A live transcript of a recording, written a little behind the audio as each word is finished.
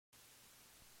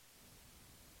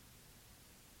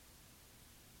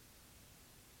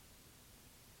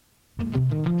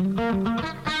Welcome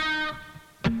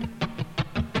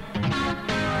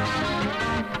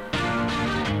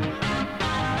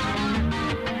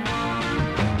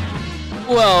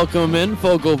in,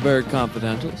 Fogelberg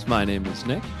Confidentials. My name is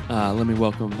Nick. Let me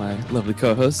welcome my lovely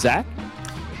co-host, Zach.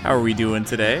 How are we doing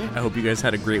today? I hope you guys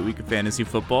had a great week of fantasy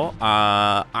football.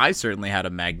 I certainly had a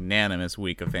magnanimous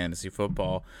week of fantasy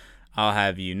football. I'll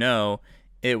have you know,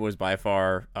 it was by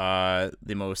far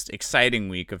the most exciting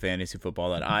week of fantasy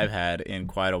football that I've had in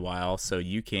quite a while. So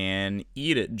you can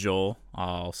eat it, Joel.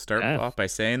 I'll start off by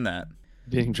saying that.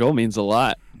 Being Joel means a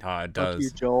lot. Oh, it does. Fuck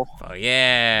you, Joel. Oh,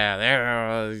 yeah.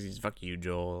 There. Fuck you,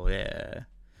 Joel. Yeah.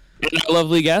 And our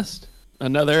lovely guest,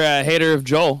 another hater of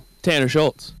Joel, Tanner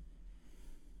Schultz.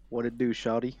 What it do,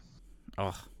 shawty?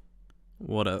 Oh,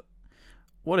 what a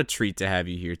treat to have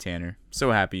you here, Tanner.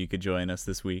 So happy you could join us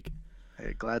this week.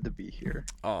 Hey, glad to be here.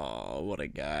 Oh, what a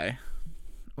guy.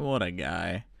 What a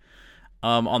guy.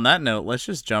 On that note, let's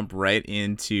just jump right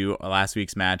into last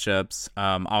week's matchups.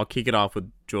 I'll kick it off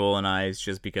with Joel and I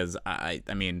just because I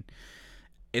mean,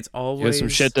 it's always Here's some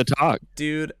shit to talk.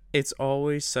 Dude, it's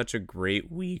always such a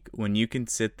great week when you can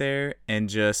sit there and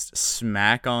just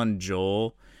smack on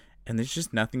Joel and there's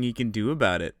just nothing he can do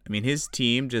about it. I mean, his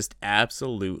team just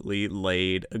absolutely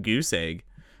laid a goose egg.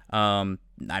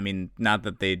 I mean, not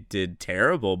that they did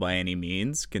terrible by any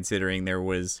means, considering there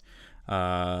was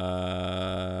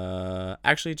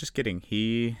actually, just kidding.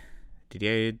 Did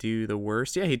he do the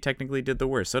worst? Yeah, he technically did the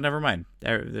worst. So never mind.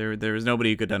 There was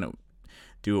nobody who could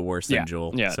do it worse than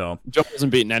Joel. Yeah. So Joel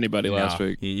wasn't beating anybody last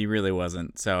week. He really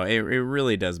wasn't. So it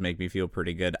really does make me feel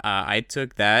pretty good. I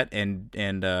took that and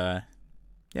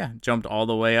jumped all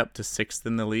the way up to 6th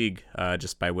in the league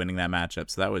just by winning that matchup.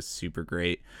 So that was super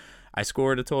great. I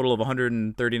scored a total of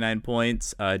 139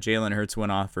 points. Jalen Hurts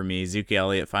went off for me. Zeke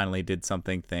Elliott finally did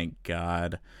something, thank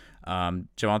God.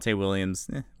 Javonte Williams,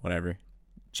 whatever.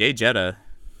 Jay Jetta,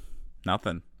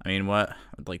 nothing. I mean, what?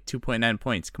 Like 2.9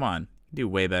 points. Come on. Do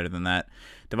way better than that.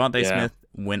 Devontae Smith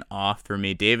went off for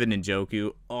me. David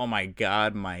Njoku, oh my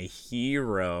God, my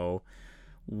hero.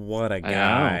 What a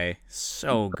guy.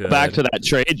 So good. Back to that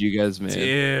trade you guys made.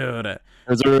 Dude. It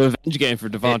was a revenge game for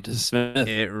Devonta Smith.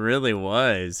 It really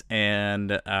was.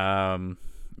 And, and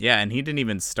he didn't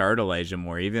even start Elijah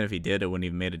Moore. Even if he did, it wouldn't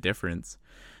even made a difference.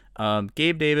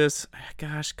 Gabe Davis,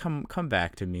 gosh, come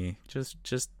back to me. Just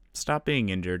stop being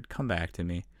injured. Come back to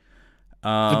me.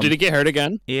 Did he get hurt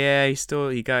again? Yeah,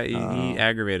 he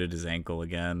aggravated his ankle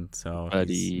again, so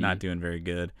he's not doing very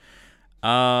good.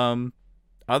 Other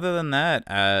than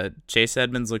that, Chase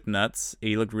Edmonds looked nuts.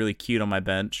 He looked really cute on my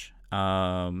bench.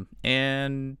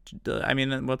 And I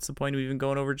mean, what's the point of even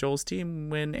going over Joel's team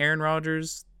when Aaron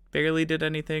Rodgers barely did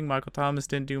anything, Michael Thomas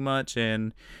didn't do much,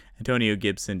 and Antonio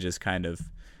Gibson just kind of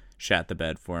shat the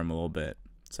bed for him a little bit.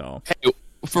 So, hey,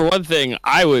 for one thing,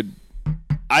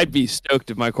 I'd be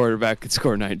stoked if my quarterback could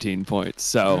score 19 points.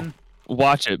 So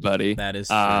watch it, buddy. That is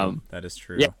true. That is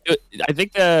true. Yeah, I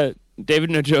think David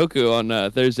Njoku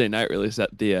on Thursday night really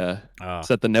set the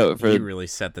note for. He really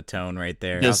set the tone right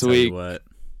there. This I'll tell week. you what.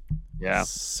 Yeah,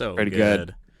 so pretty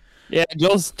good. Yeah,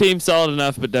 Joel's team solid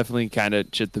enough, but definitely kind of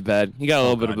shit the bed. He got a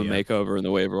little bit of a makeover in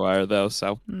the waiver wire, though.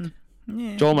 So,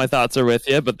 Joel, my thoughts are with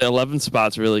you, but the 11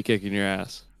 spot's really kicking your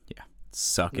ass. Yeah,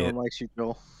 suck No it. one likes you,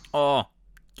 Joel. Oh,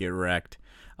 get wrecked.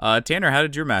 Tanner, how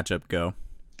did your matchup go?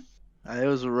 It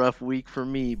was a rough week for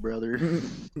me, brother.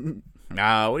 What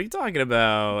are you talking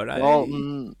about?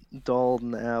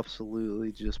 Dalton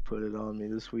absolutely just put it on me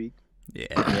this week.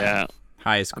 Yeah.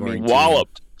 Highest scoring.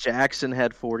 Walloped. Jackson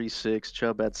had 46.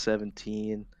 Chubb had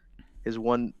 17. His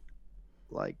one,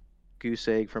 goose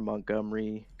egg from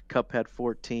Montgomery. Kupp had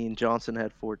 14. Johnson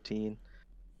had 14.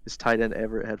 His tight end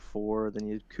Everett had 4. Then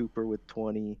you had Cooper with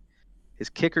 20. His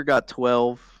kicker got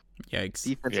 12. Yikes.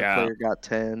 Defensive player got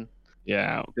 10.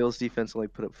 Yeah. Bill's defense only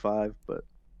put up 5, but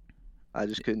I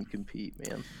just couldn't compete,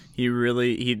 man. He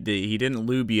didn't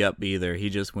lube you up either.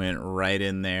 He just went right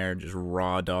in there, just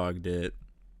raw dogged it.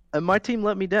 And my team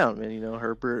let me down, man.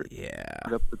 Herbert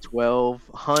put up the 12.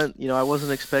 Hunt, I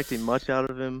wasn't expecting much out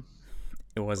of him.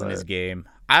 It wasn't his game.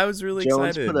 I was really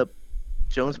excited.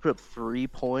 Jones put up 3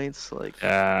 points.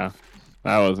 Yeah,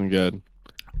 that wasn't good.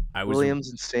 Williams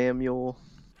and Samuel.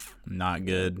 Not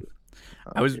good.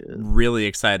 I was really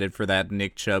excited for that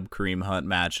Nick Chubb Kareem Hunt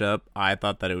matchup. I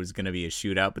thought that it was going to be a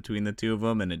shootout between the two of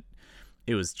them, and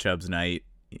it was Chubb's night.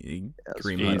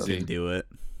 Kareem Hunt didn't do it.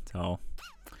 So,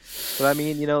 but I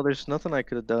mean, there's nothing I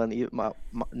could have done.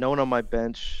 No one on my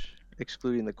bench,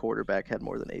 excluding the quarterback, had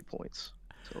more than 8 points.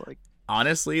 So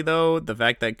honestly, though, the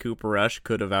fact that Cooper Rush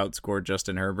could have outscored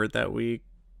Justin Herbert that week,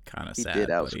 kind of sad. He did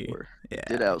outscore. Yeah,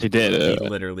 he did outscore. He did. He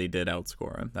literally did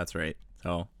outscore him. That's right.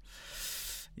 So,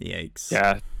 Yikes.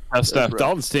 Yeah, tough stuff. rough.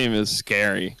 Dalton's team is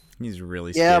scary. He's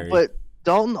really Yeah, scary. but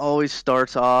Dalton always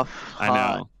starts off I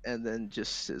hot know. and then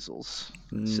just sizzles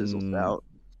Mm, out.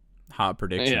 hot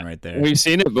prediction Yeah. right there. We've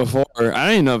seen it before. I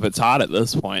don't even know if it's hot at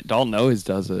this point. Dalton always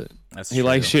does it. That's He true.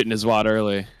 likes shooting his wad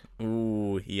early.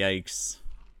 Ooh, yikes.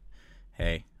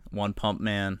 Hey, one pump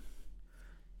man.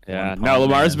 Yeah. One Now pump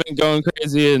Lamar's man. been going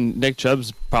crazy, and Nick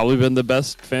Chubb's probably been the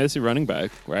best fantasy running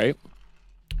back, right?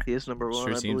 He is number one,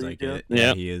 Sure I seems believe. like Yeah. it.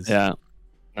 Yeah, he is. Yeah.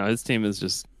 No, his team is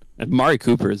just. And Mari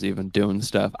Cooper is even doing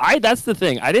stuff. That's the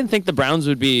thing. I didn't think the Browns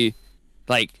would be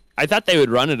like. I thought they would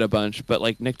run it a bunch, but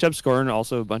like Nick Chubb scoring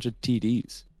also a bunch of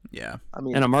TDs, Yeah. I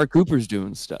mean, and Amari Cooper's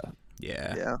doing stuff.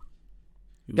 Yeah. yeah.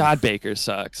 Oof, God, Baker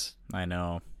sucks. I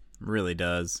know. Really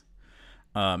does.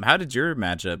 How did your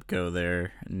matchup go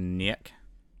there, Nick?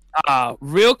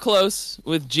 Real close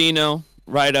with Gino,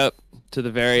 right up to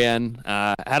the very end.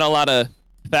 Had a lot of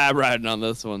fab riding on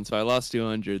this one, so I lost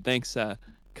 200. Thanks,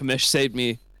 Kamish saved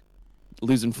me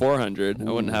losing 400.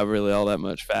 I wouldn't have really all that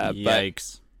much fab, but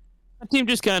Yikes. my team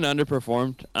just kind of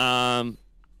underperformed.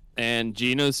 And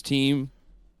Gino's team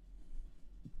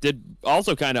did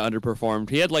also kind of underperformed.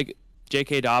 He had like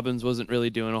J.K. Dobbins wasn't really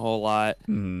doing a whole lot.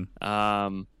 Hmm.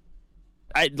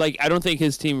 I don't think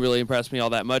his team really impressed me all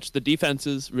that much. The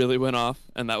defenses really went off,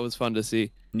 and that was fun to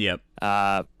see. Yep.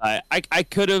 I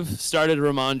could have started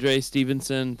Ramondre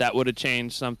Stevenson. That would have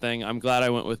changed something. I'm glad I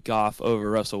went with Goff over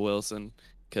Russell Wilson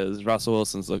because Russell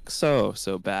Wilson's look so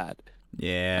bad.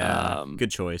 Yeah.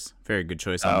 Good choice. Very good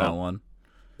choice on that one.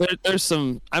 There's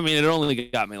some. I mean, it only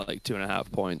got me like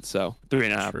 2.5 points, so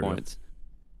 3.5 True. points.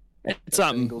 It's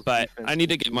something, Bengals but defense I need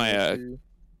to is get my good, too.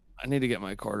 I need to get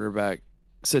my quarterback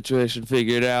situation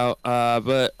figured out.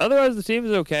 But otherwise, the team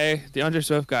is okay. DeAndre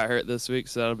Swift got hurt this week,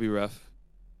 so that'll be rough.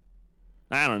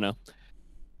 I don't know.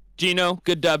 Gino,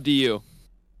 good dub to you.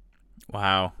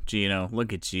 Wow, Gino,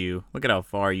 look at you. Look at how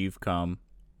far you've come.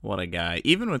 What a guy.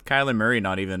 Even with Kyler Murray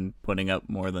not even putting up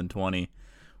more than 20,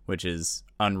 which is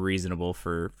unreasonable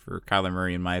for Kyler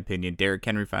Murray, in my opinion. Derrick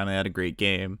Henry finally had a great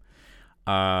game.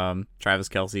 Travis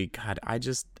Kelce, God,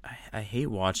 I hate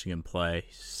watching him play.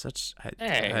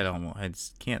 I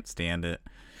just can't stand it.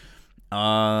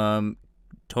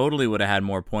 Totally would have had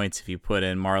more points if you put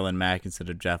in Marlon Mack instead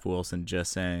of Jeff Wilson,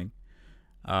 just saying.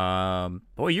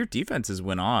 Boy, your defenses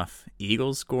went off.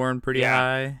 Eagles scoring pretty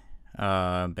high.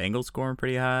 Bengals scoring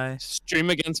pretty high. Stream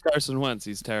against Carson Wentz.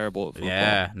 He's terrible at football.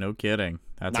 Yeah, no kidding.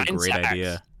 That's 9 a great sacks.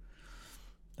 idea.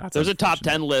 There's a top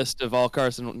unfortunate. 10 list of all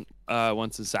Carson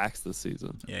Wentz's sacks this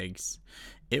season. Yikes.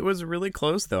 It was really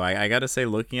close though. I gotta say,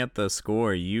 looking at the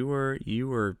score, you were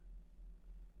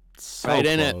so Right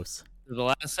in it. close. To the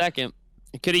last second,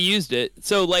 I could have used it.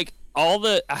 So like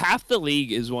half the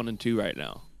league is 1-2 right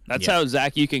now. That's Yeah. how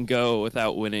Zach you can go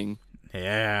without winning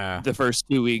Yeah. the first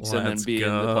 2 weeks and Let's then be in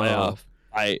go. the playoff.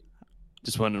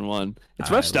 Just 1-1.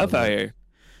 It's I rough stuff love out it. here.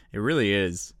 It really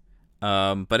is.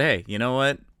 But hey, you know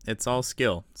what? It's all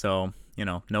skill. So,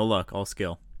 no luck, all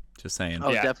skill. Just saying. Oh,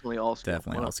 Yeah. definitely all skill.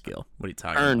 Definitely all skill. What are you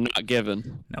talking Earn, about? not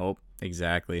given. Nope,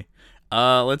 exactly.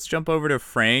 Let's jump over to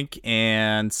Frank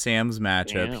and Sam's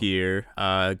matchup Yeah.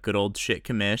 here. Good old shit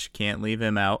commish. Can't leave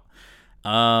him out.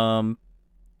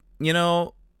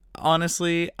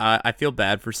 Honestly, I feel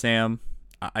bad for Sam.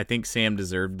 I think Sam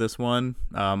deserved this one,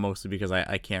 mostly because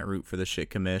I can't root for the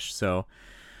shit commish. So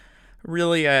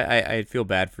really, I feel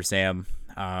bad for Sam.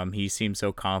 He seemed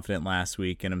so confident last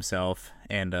week in himself,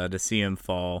 and to see him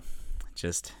fall,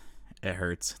 it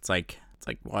hurts. It's like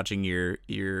watching your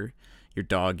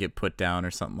dog get put down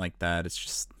or something like that.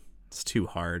 It's too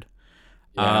hard.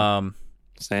 Yeah.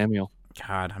 Samuel.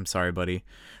 God, I'm sorry, buddy.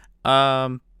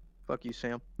 Fuck you,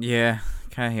 Sam. Yeah,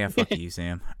 kind of. Yeah, fuck you,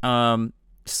 Sam.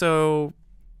 So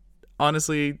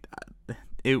honestly,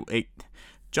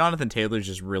 Jonathan Taylor's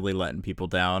just really letting people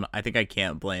down. I think I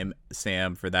can't blame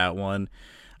Sam for that one.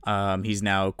 He's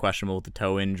now questionable with the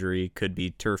toe injury. Could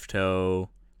be turf toe.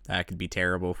 That could be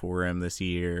terrible for him this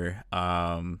year.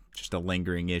 Just a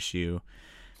lingering issue.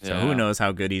 So who knows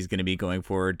how good he's going to be going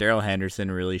forward. Darrell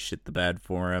Henderson really shit the bed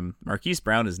for him. Marquise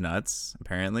Brown is nuts,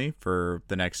 apparently, for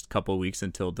the next couple of weeks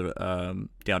until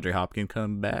DeAndre Hopkins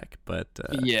come back. But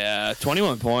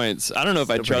 21 points. I don't know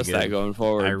if I Still pretty trust that good. going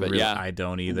forward, but yeah, I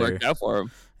don't it either. worked out for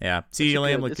him. Yeah, CeeDee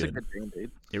Lamb looked It's a good. good game,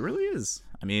 dude. It really is.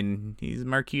 I mean, he's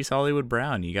Marquise Hollywood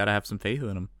Brown. You got to have some faith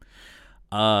in him.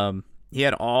 He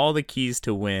had all the keys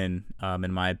to win,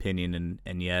 in my opinion,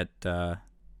 and yet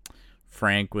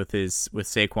Frank with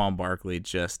Saquon Barkley,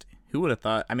 who would have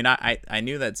thought? I mean, I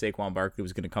knew that Saquon Barkley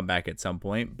was going to come back at some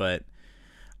point, but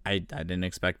I didn't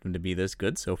expect him to be this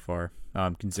good so far,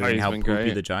 considering he's how been poopy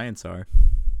great. the Giants are.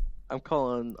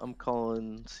 I'm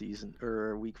calling season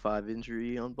or week 5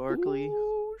 injury on Barkley.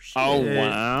 Ooh, Oh, shit.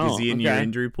 wow. Is he in your Okay.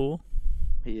 injury pool?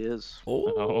 He is.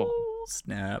 Oh,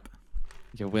 snap.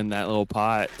 You win that little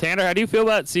pot. Tanner, how do you feel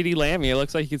about CeeDee Lamb? It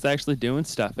looks like he's actually doing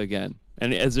stuff again.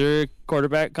 And is there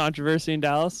quarterback controversy in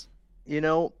Dallas? You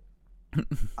know,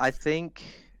 I think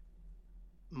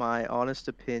my honest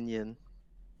opinion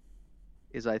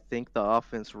is I think the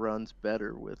offense runs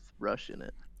better with Rush in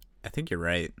it. I think you're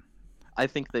right. I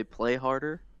think they play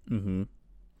harder. Mm-hmm.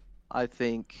 I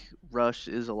think Rush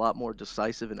is a lot more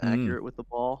decisive and accurate with the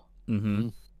ball. Mm-hmm.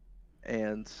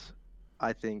 And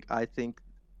I think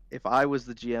if I was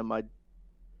the GM, I'd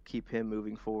keep him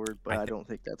moving forward, but I don't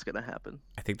think that's going to happen.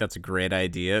 I think that's a great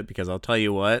idea because I'll tell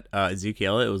you what,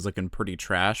 Ezekiel, it was looking pretty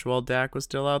trash while Dak was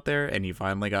still out there, and he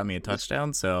finally got me a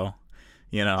touchdown. So,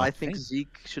 I think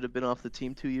Zeke should have been off the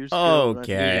team 2 years ago.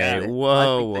 Okay,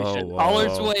 whoa.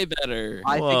 Pollard's way better.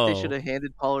 I think they should have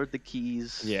handed Pollard the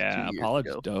keys. Yeah, 2 years Pollard's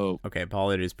ago. dope. Okay,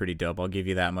 Pollard is pretty dope. I'll give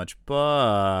you that much,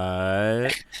 but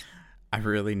I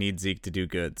really need Zeke to do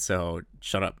good. So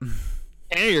shut up.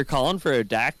 Hey, you're calling for a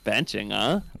Dak benching,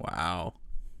 huh? Wow.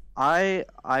 I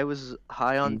was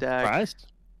high on Dak. Surprised?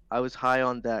 I was high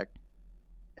on Dak,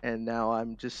 and now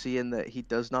I'm just seeing that he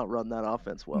does not run that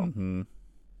offense well. Mm-hmm.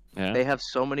 Yeah. They have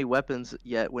so many weapons,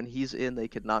 yet when he's in, they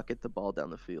could not get the ball down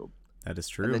the field. That is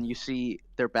true. And then you see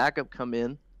their backup come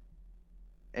in,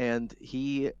 and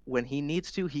when he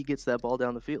needs to, he gets that ball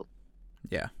down the field.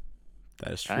 Yeah,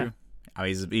 that is Ah. true.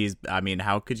 He's. I mean,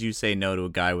 how could you say no to a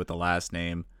guy with the last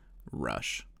name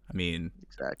Rush? I mean,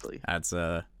 Exactly. that's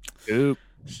Oop.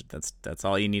 that's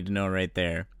all you need to know right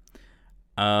there.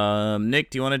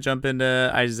 Nick, do you want to jump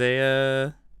into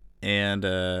Isaiah and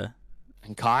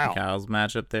And Kyle. Kyle's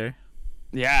matchup there?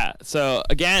 Yeah. So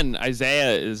again,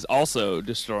 Isaiah is also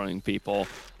destroying people.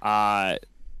 What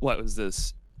was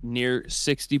this? Near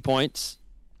 60 points,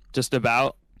 just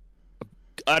about.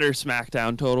 Utter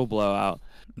smackdown, total blowout.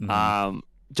 Mhm.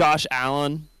 Josh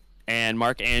Allen and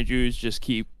Mark Andrews just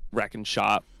keep wrecking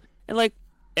shop, and like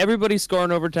everybody's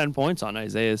scoring over 10 points on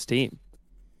Isaiah's team.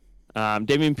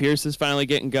 Damian Pierce is finally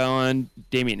getting going.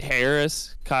 Damian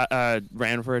Harris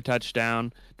ran for a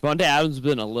touchdown. Devontae Adams has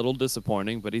been a little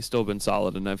disappointing, but he's still been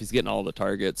solid enough. He's getting all the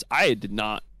targets. I did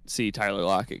not see Tyler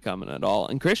Lockett coming at all.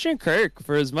 And Christian Kirk,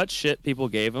 for as much shit people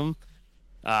gave him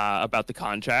about the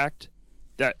contract,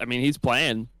 he's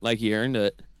playing like he earned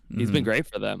it. He's been great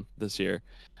for them this year.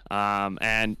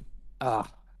 And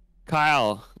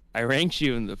Kyle, I ranked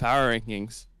you in the power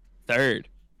rankings 3rd.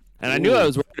 And I knew I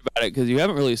was worried about it because you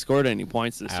haven't really scored any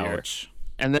points this year. Ouch.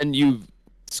 And then you've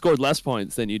scored less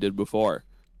points than you did before.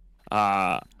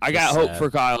 I got hope sad. for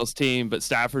Kyle's team, but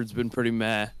Stafford's been pretty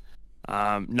meh.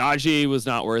 Najee was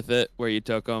not worth it where you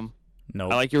took him.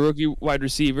 Nope. I like your rookie wide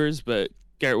receivers, but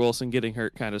Garrett Wilson getting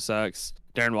hurt kind of sucks.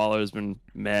 Darren Waller has been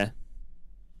meh.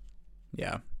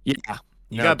 Yeah. Yeah.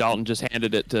 You No, got Dalton just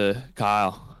handed it to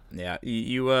Kyle. Yeah.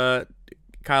 You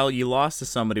Kyle, you lost to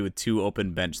somebody with 2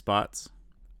 open bench spots.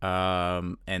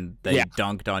 And they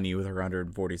dunked on you with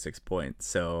 146 points.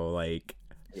 So like,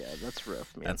 Yeah, that's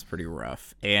rough, man. that's pretty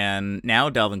rough. And now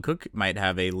Dalvin Cook might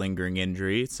have a lingering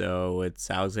injury, so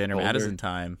it's Alexander Older. Madison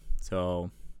time.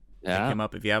 So pick Yeah. him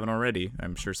up if you haven't already.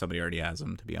 I'm sure somebody already has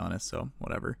him, to be honest. So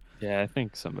whatever. Yeah, I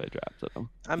think somebody drafted him.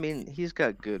 I mean, he's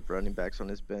got good running backs on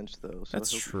his bench, though. So That's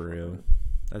he'll be true. fine.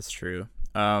 That's true.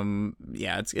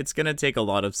 Yeah, it's gonna take a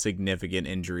lot of significant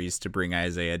injuries to bring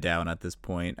Isaiah down at this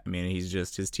point. I mean,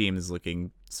 his team is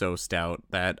looking so stout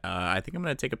that I think I'm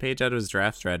gonna take a page out of his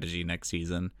draft strategy next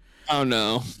season. Oh,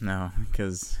 no. No,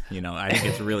 because I think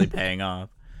it's really paying off.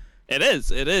 It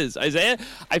is. Isaiah,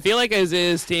 I feel like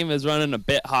Isaiah's team is running a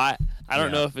bit hot. I don't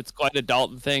Yeah. know if it's quite a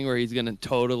Dalton thing where he's going to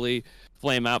totally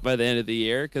flame out by the end of the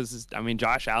year because,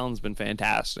 Josh Allen's been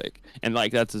fantastic. And,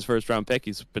 that's his first-round pick.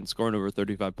 He's been scoring over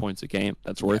 35 points a game.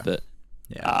 That's worth it.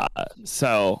 Yeah.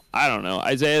 So, I don't know.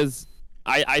 Isaiah's –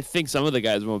 I think some of the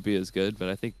guys won't be as good, but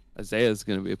I think Isaiah's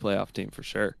going to be a playoff team for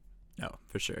sure. No,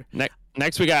 for sure.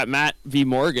 Next we got Matt V.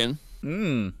 Morgan.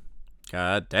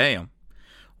 God damn.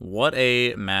 What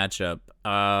a matchup.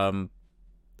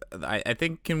 I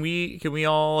think can we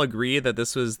all agree that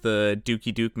this was the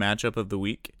Dookie Duke matchup of the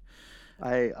week?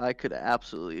 I could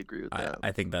absolutely agree with that.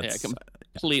 I think that's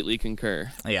Completely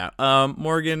concur. yeah.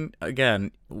 Morgan,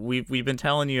 again, we've been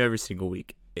telling you every single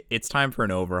week. It's time for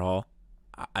an overhaul.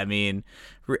 I mean,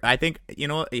 I think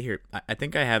here. I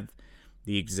think I have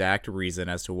the exact reason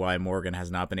as to why Morgan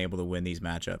has not been able to win these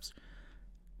matchups.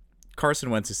 Carson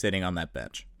Wentz is sitting on that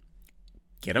bench.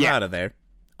 Get him out of there.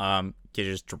 You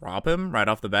just drop him right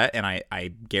off the bat, and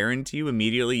I guarantee you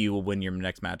immediately you will win your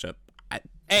next matchup.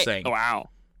 Wow.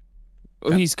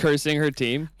 Oh, he's cursing her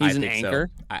team. He's I an think anchor.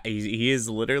 So. He is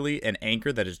literally an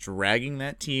anchor that is dragging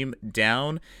that team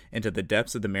down into the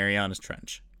depths of the Marianas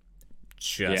Trench.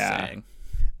 Just saying.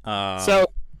 So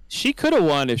she could have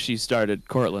won if she started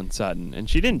Cortland Sutton, and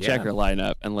she didn't check Yeah. her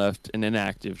lineup and left an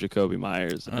inactive Jacoby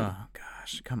Myers. Oh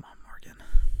gosh, come on, Morgan.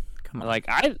 Come on. Like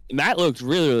Matt looked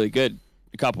really, really good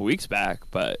a couple weeks back,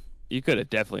 but you could have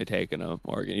definitely taken a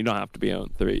Morgan. You don't have to be on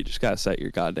 3. You just gotta set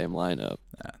your goddamn lineup.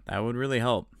 That would really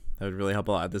help. That would really help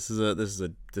a lot. This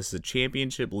is a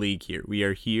championship league here. We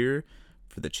are here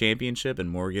for the championship, and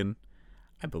Morgan,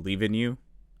 I believe in you.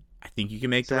 I think you can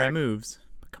make the right moves.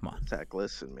 But come on. Zach,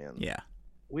 listen, man. Yeah.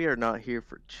 We are not here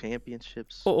for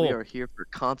championships. Oh. We are here for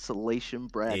consolation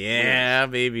bracket. Yeah,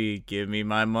 baby. Give me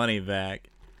my money back.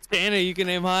 Tanner, you can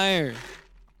aim higher.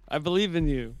 I believe in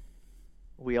you.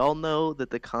 We all know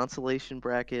that the consolation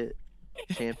bracket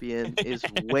champion is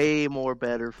way more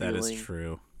better That feeling is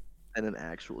true. than an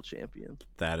actual champion.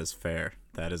 That is fair.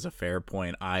 That is a fair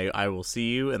point. I will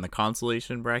see you in the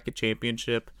consolation bracket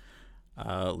championship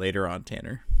later on,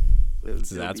 Tanner.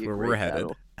 That's where we're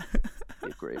headed. A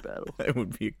great battle. It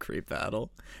would be a great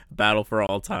battle. Battle for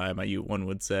all time, one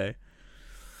would say.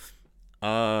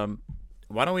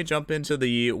 Why don't we jump into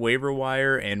the waiver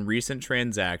wire and recent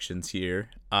transactions here?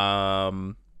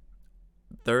 There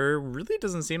really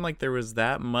doesn't seem like there was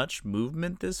that much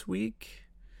movement this week,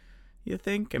 you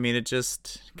think? I mean, it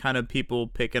just kind of people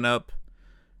picking up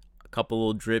a couple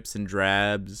little drips and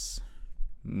drabs,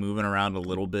 moving around a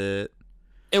little bit.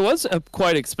 It was a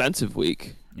quite expensive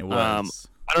week. It was.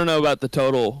 I don't know about the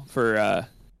total for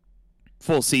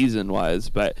full season wise,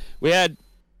 but we had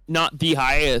not the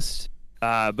highest,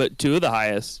 but 2 of the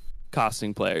highest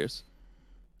costing players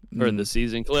for the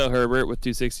season. Khalil Herbert with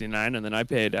 269, and then I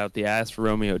paid out the ass for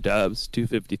Romeo Dubs,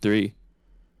 253.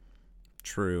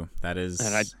 True. That is.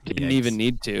 And I didn't even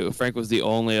need to. Frank was the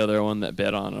only other one that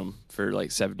bid on him for like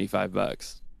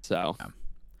 $75. So. Yeah.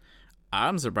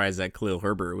 I'm surprised that Khalil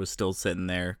Herbert was still sitting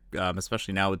there,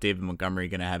 especially now with David Montgomery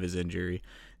going to have his injury.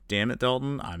 Damn it,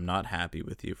 Dalton. I'm not happy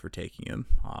with you for taking him.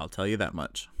 I'll tell you that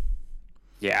much.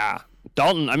 Yeah.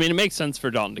 Dalton, I mean, it makes sense for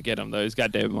Dalton to get him, though. He's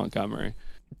got David Montgomery.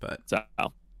 But so,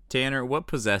 Tanner, what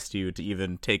possessed you to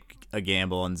even take a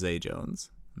gamble on Zay Jones?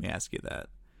 Let me ask you that.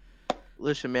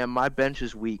 Listen, man, my bench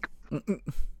is weak.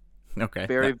 Okay.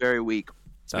 Very, very weak.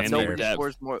 That's Nobody fair.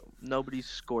 Nobody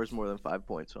scores more than 5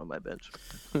 points on my bench.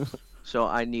 So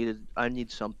I need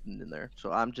something in there.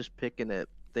 So I'm just picking at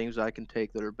things I can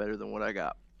take that are better than what I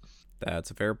got.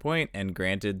 That's a fair point. And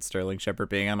granted, Sterling Shepard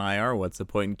being on IR, what's the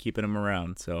point in keeping him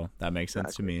around? So that makes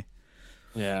sense to me.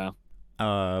 yeah.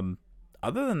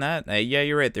 Other than that, yeah,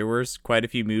 you're right. There were quite a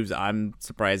few moves. I'm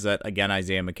surprised that, again,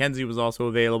 Isaiah McKenzie was also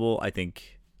available. I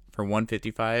think for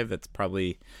 155, that's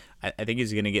probably. I think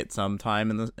he's going to get some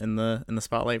time in the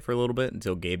spotlight for a little bit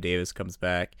until Gabe Davis comes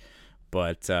back.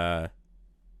 But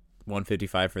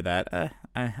 155 for that,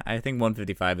 I think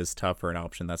 155 is tough for an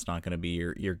option that's not going to be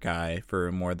your guy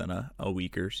for more than a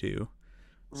week or two.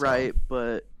 So. Right,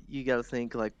 but you got to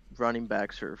think like running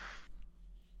backs are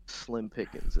slim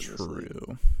pickings in this league.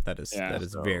 True. That is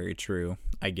very true.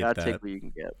 I get gotta that. Take what you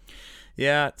can get.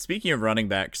 Yeah. Speaking of running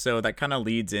backs, so that kind of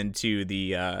leads into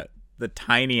the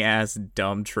tiny ass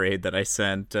dumb trade that I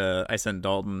sent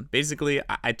Dalton. Basically,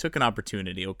 I took an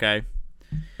opportunity. Okay.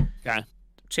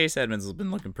 Chase Edmonds has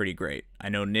been looking pretty great. I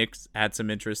know Nick's had some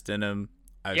interest in him.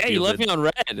 You left me on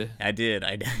red. I did.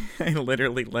 I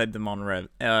literally led them on red.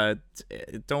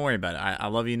 Don't worry about it. I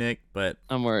love you, Nick, but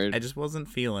I'm worried. I just wasn't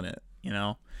feeling it. You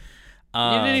know.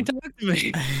 You didn't talk to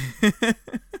me.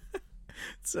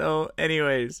 So,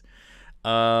 anyways,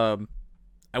 I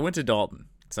went to Dalton.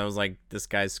 So I was like, this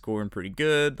guy's scoring pretty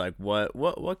good. Like,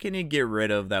 what can you get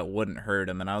rid of that wouldn't hurt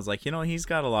him? And I was like, he's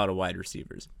got a lot of wide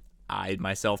receivers. I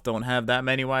myself don't have that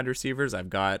many wide receivers. I've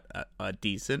got a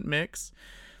decent mix,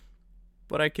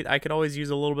 but I could always use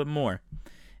a little bit more.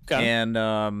 Okay. And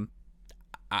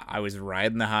I was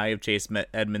riding the high of Chase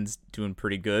Edmonds doing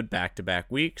pretty good back-to-back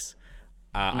weeks.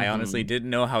 I honestly didn't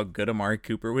know how good Amari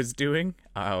Cooper was doing.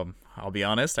 I'll be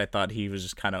honest, I thought he was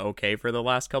just kind of okay for the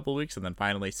last couple of weeks and then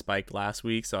finally spiked last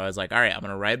week. So I was like, all right, I'm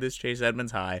going to ride this Chase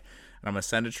Edmonds high and I'm going to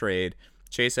send a trade.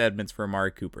 Chase Edmonds for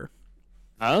Amari Cooper.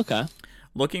 Oh, okay.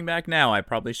 Looking back now, I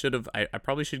probably should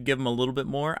give him a little bit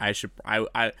more.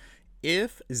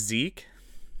 If Zeke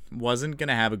wasn't going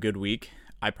to have a good week,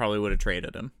 I probably would have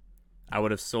traded him. I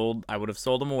would have sold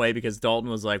him away because Dalton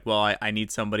was like, well, I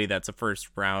need somebody that's a first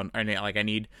round. I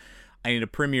need a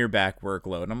premier back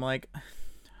workload. And I'm like,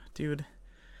 dude,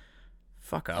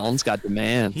 Fuck off. Dalton's got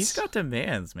demands. He's got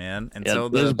demands, man. And Yeah, so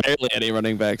there's barely any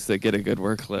running backs that get a good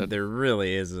workload. there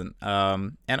really isn't.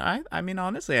 And I mean,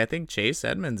 honestly, I think Chase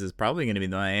Edmonds is probably going to be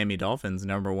the Miami Dolphins'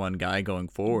 #1 guy going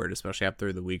forward, especially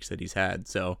after the weeks that he's had.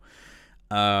 So,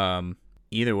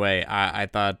 either way, I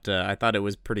thought it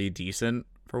was pretty decent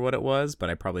for what it was, but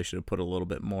I probably should have put a little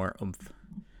bit more oomph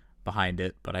behind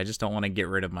it. But I just don't want to get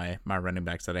rid of my running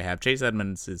backs that I have. Chase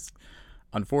Edmonds is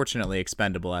unfortunately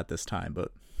expendable at this time, but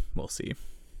we'll see.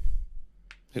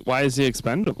 Why is he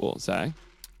expendable, Zach?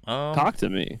 Talk to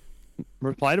me.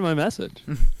 Reply to my message.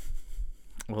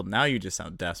 Well, now you just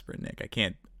sound desperate, Nick. I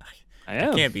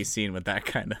can't be seen with that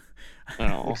kind of.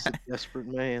 Oh. He's a desperate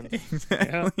man.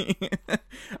 Exactly. All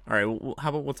right. Well, how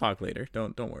about we'll talk later?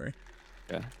 Don't worry.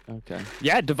 Yeah. Okay.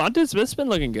 Yeah, Devonta Smith's been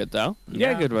looking good though. You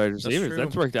got good wide receivers. true.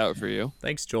 That's worked out for you.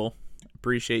 Thanks, Joel.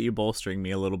 Appreciate you bolstering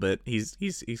me a little bit. He's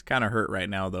kind of hurt right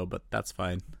now though, but that's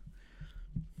fine.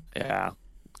 Yeah.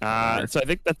 So I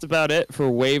think that's about it for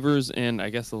waivers and I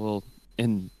guess a little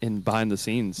in behind the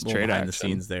scenes trade behind action. the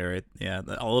scenes there. Yeah,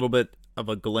 a little bit of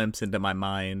a glimpse into my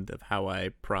mind of how I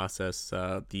process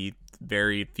the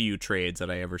very few trades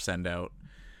that I ever send out.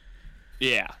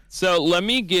 Yeah. So let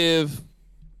me give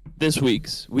this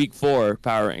week's week 4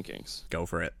 power rankings. Go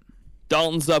for it.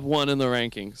 Dalton's up 1 in the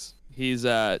rankings. He's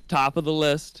top of the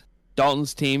list.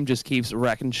 Dalton's team just keeps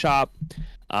wrecking shop.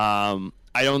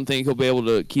 I don't think he'll be able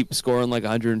to keep scoring like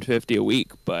 150 a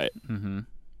week, but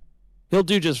he'll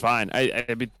do just fine. I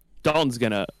mean, Dalton's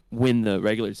gonna win the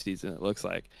regular season, it looks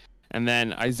like. And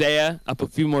then Isaiah up a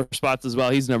few more spots as well.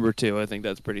 He's number 2. I think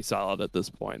that's pretty solid at this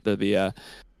point. They're the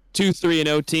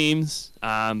 2-3-0 teams.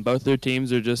 Both their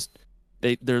teams are just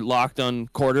they're locked on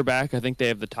quarterback. I think they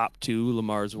have the top 2.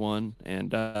 Lamar's 1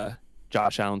 and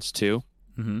Josh Allen's 2.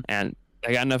 And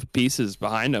they got enough pieces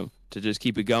behind them to just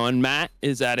keep it going. Matt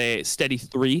is at a steady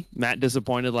 3. Matt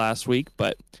disappointed last week,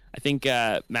 but I think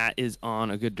Matt is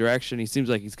on a good direction. He seems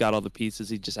like he's got all the pieces.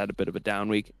 He just had a bit of a down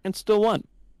week and still won.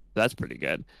 That's pretty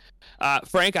good.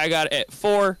 Frank, I got at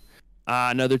 4.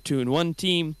 Another 2-1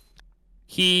 team.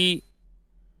 He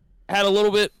had a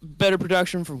little bit better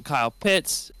production from Kyle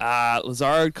Pitts.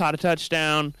 Lazard caught a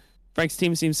touchdown. Frank's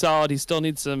team seems solid. He still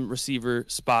needs some receiver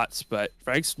spots, but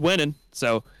Frank's winning,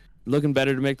 so looking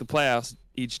better to make the playoffs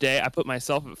each day. I put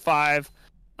myself at 5,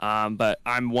 but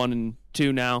I'm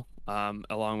 1-2 now,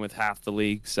 along with half the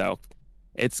league. So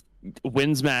it's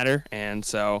wins matter, and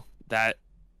so that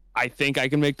I think I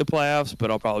can make the playoffs,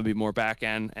 but I'll probably be more back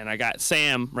end. And I got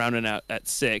Sam rounding out at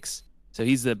 6, so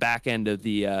he's the back end of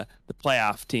the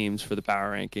playoff teams for the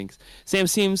power rankings.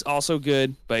 Sam's team's also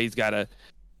good, but he's got to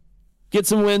get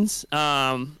some wins.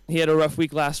 He had a rough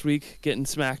week last week, getting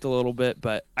smacked a little bit,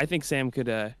 but I think Sam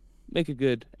could make a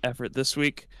good effort this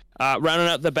week. Rounding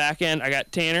out the back end, I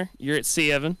got Tanner. You're at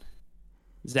 7.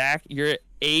 Zach, you're at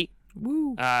 8.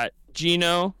 Woo.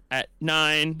 Gino at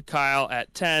 9. Kyle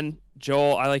at 10.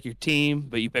 Joel, I like your team,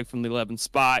 but you picked from the 11th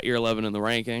spot. You're 11 in the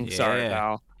ranking. Yeah. Sorry,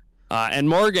 pal. And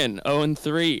Morgan,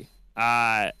 0-3.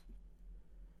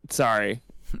 Sorry.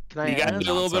 Can I You got to ask?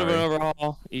 do a little bit of an Sorry.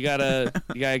 overhaul. You gotta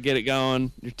get it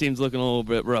going. Your team's looking a little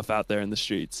bit rough out there in the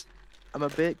streets. I'm a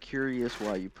bit curious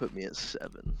why you put me at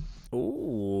 7.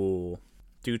 Ooh.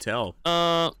 Do tell.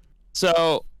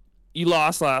 So you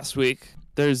lost last week.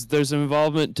 There's some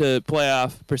involvement to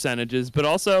playoff percentages, but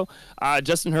also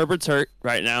Justin Herbert's hurt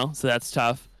right now, so that's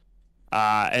tough.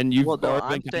 And you've Well, no, already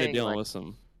I'm been kind of saying, dealing like, with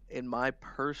some. In my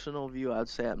personal view, I'd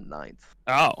say I'm 9th.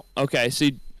 Oh, okay. So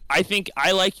I think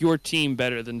I like your team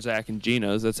better than Zach and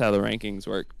Gino's. That's how the rankings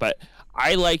work. But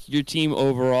I like your team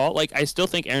overall. Like, I still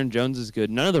think Aaron Jones is good.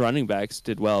 None of the running backs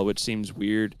did well, which seems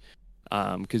weird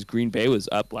because Green Bay was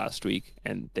up last week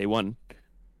and they won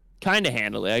kind of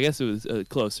handily. I guess it was a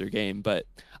closer game, but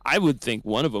I would think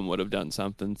one of them would have done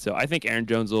something. So I think Aaron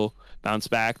Jones will bounce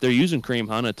back. They're using Kareem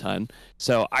Hunt a ton.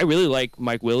 So I really like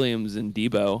Mike Williams and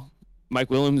Debo. Mike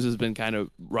Williams has been kind of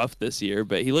rough this year,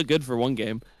 but he looked good for one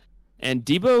game. And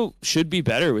Debo should be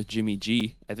better with Jimmy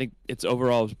G. I think it's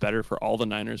overall better for all the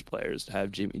Niners players to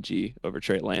have Jimmy G over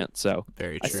Trey Lance. So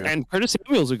Very true. and Curtis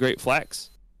Samuel's a great flex.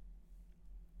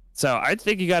 So I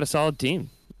think you got a solid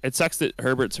team. It sucks that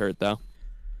Herbert's hurt though.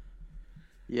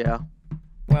 Yeah.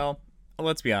 Well,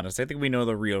 let's be honest. I think we know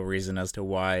the real reason as to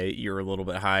why you're a little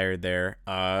bit higher there.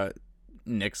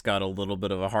 Nick's got a little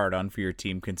bit of a hard on for your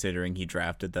team considering he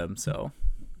drafted them. So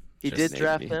He Just did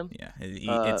draft maybe. them. yeah,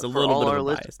 it's a For little all bit our of a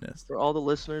list- biasness. For all the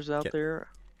listeners out Yep. there,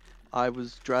 I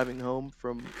was driving home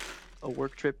from a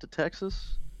work trip to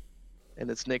Texas,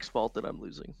 and it's Nick's fault that I'm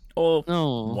losing. Oh,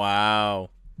 No. wow.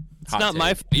 It's not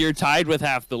my fault. You're tied with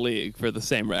half the league for the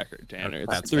same record, Tanner.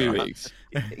 It's That's 3 fair. weeks.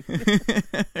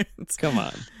 It's- Come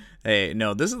on. Hey,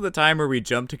 no, this is the time where we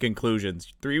jump to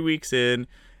conclusions. 3 weeks in,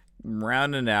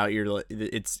 rounding out,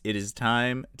 it is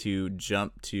time to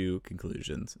jump to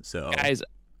conclusions. So Guys,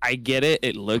 I get it.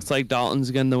 It looks like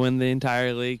Dalton's going to win the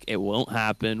entire league. It won't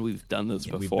happen. We've done this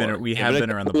yeah, before. we Give have it a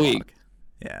been around the couple block. weeks.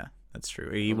 Yeah, that's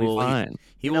true. He It'll be will fine.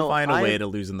 he You will know, find a I- way to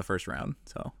lose in the first round.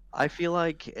 So I feel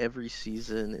like every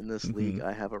season in this league, Mhm.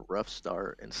 I have a rough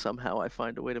start, and somehow I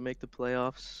find a way to make the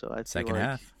playoffs. So I feel second like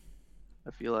half.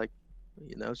 I feel like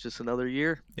it's just another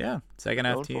year. Yeah, second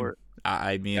half Going team. for it.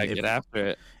 I mean, Gotta get after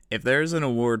it. if there's an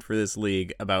award for this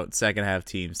league about second half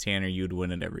teams, Tanner, you'd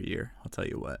win it every year. I'll tell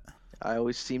you what. I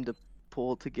always seem to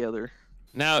pull it together.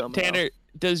 Now, Somehow. Tanner,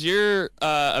 does your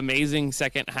amazing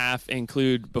second half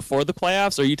include before the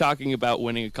playoffs, or are you talking about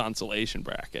winning a consolation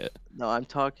bracket? No, I'm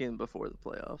talking before the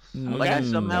playoffs. Mm. Like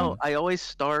Okay. I always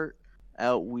start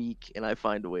out weak, and I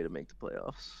find a way to make the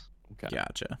playoffs. Okay.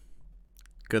 Gotcha.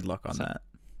 Good luck on So- that.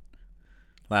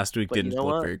 Last week But you didn't know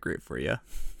look what? very great for you.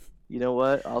 You know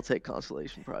what? I'll take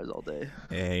consolation prize all day.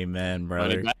 Amen, Run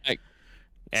it brother. back.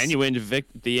 And you win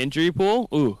the injury pool.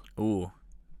 Ooh, Ooh,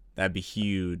 that'd be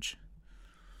huge.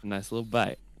 a nice little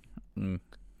bite.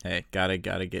 Hey, gotta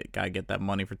get that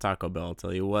money for Taco Bell. I'll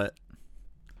tell you what.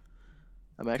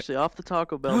 I'm actually off the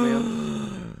Taco Bell,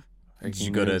 man. Did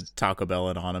you Breaking go to news. Taco Bell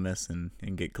Anonymous and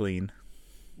get clean?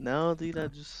 No, dude,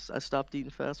 I stopped eating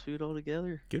fast food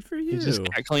altogether. Good for He you. just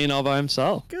got clean all by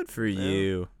himself. Good for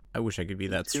you. I wish I could be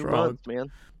that 2 strong. months,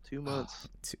 man. 2 months.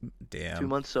 Damn. 2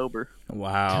 months sober.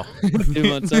 Wow. 2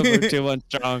 months over, 2 months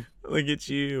strong. Look at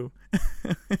you.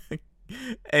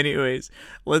 Anyways,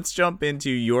 let's jump into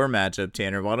your matchup,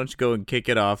 Tanner. Why don't you go and kick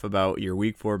it off about your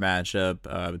week 4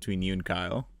 matchup between you and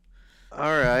Kyle?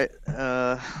 All right.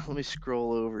 Let me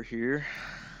scroll over here.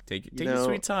 Take You your know-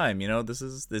 sweet time. You know, this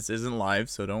isn't live,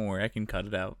 so don't worry. I can cut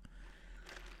it out.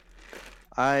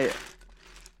 I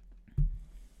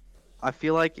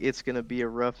feel like it's gonna be a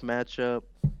rough matchup,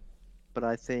 but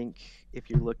I think if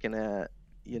you're looking at,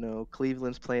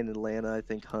 Cleveland's playing Atlanta, I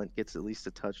think Hunt gets at least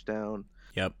a touchdown.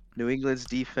 Yep. New England's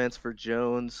defense for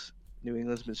Jones. New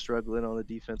England's been struggling on the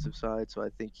defensive side, so I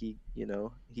think he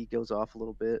goes off a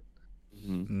little bit.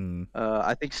 Mhm.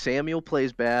 I think Samuel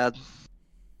plays bad.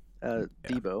 Yeah.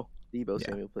 Debo Yeah.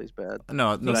 Samuel plays bad.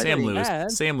 No, But I Sam think- Lewis.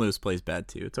 Bad. Sam Lewis plays bad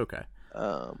too. It's okay.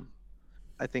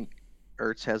 I think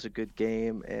Ertz has a good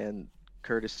game, and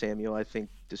Curtis Samuel, I think,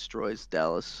 destroys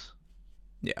Dallas.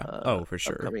 Yeah. For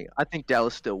sure. I think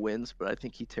Dallas still wins, but I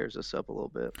think he tears us up a little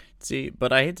bit. See,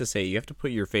 but I hate to say, you have to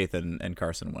put your faith in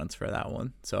Carson Wentz for that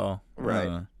one. So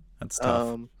Right. that's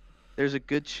tough. There's a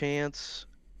good chance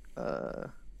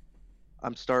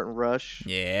I'm starting Rush.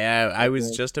 Yeah, I was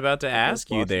against- just about to ask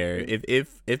you Washington.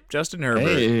 there. If Justin Herbert,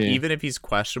 Hey. even if he's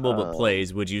questionable but Um,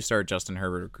 plays, would you start Justin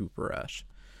Herbert or Cooper Rush?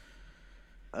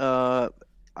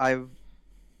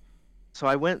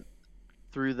 I went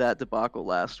through that debacle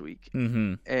last week,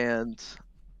 Mm-hmm. and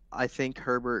I think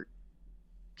Herbert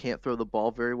can't throw the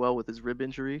ball very well with his rib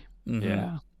injury. Mm-hmm.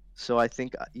 Yeah. So I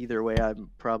think either way, I'm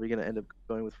probably going to end up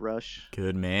going with Rush.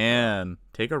 Good man.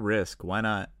 Take a risk. Why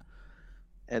not?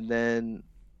 And then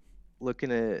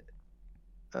looking at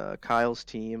Kyle's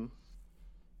team,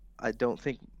 I don't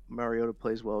think Mariota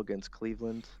plays well against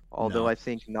Cleveland. Although No. I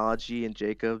think Najee and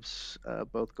Jacobs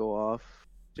both go off.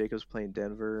 Jacobs playing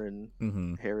Denver and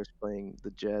Mm-hmm. Harris playing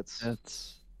the Jets.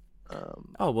 That's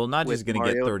Oh well, Najee's With gonna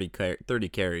get Mariota- 30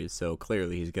 carries, so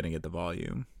clearly he's gonna get the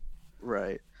volume.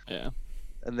 Right. yeah.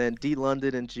 And then D.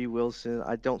 London and G. Wilson.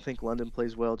 I don't think London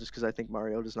plays well just because I think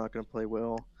Mariota's not going to play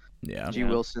well. Yeah. G. Yeah.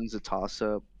 Wilson's a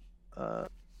toss-up.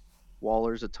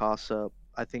 Waller's a toss-up.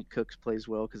 I think Cooks plays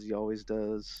well because he always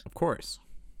does. Of course.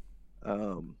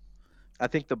 I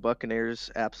think the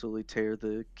Buccaneers absolutely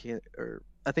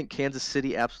I think Kansas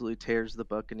City absolutely tears the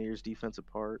Buccaneers defense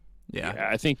apart. Yeah. Yeah,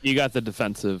 I think you got the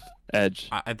defensive edge.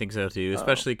 I think so too,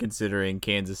 especially considering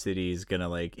Kansas City is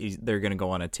gonna they're gonna go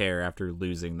on a tear after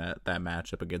losing that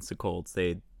matchup against the Colts.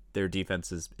 Their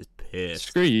defense is pissed.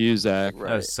 Screw you, Zach. Right.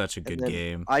 That was such a And good then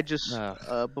game. I just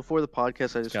before the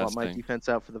podcast, I just want my Disgusting. defense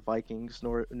out for the Vikings.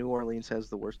 New Orleans has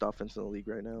the worst offense in the league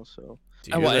right now, so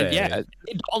Do Well, they? yeah,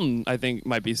 Andy Dalton, I think,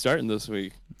 might be starting this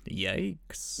week. Yikes.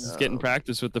 He's getting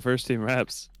practice with the first team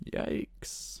reps.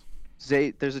 Yikes.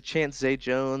 there's a chance Zay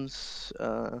Jones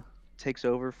takes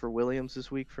over for Williams this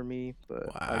week for me, but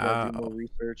I gotta do Wow. more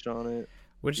research on it.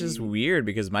 Which is Mm. weird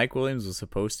because Mike Williams was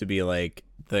supposed to be like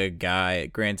the guy.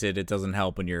 Granted, it doesn't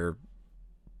help when your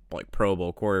like Pro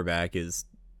Bowl quarterback is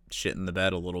shitting the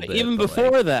bed a little bit. Even but,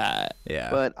 before like, that, yeah,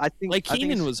 But I think like I think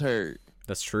Keenan it's- was hurt.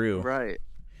 that's true. right,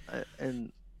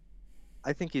 and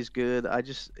I think he's good. I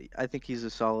think he's a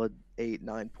solid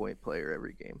 8-9 point player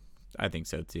every game. I think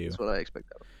so too. That's what I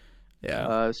expect out of him.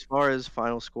 Yeah. As far as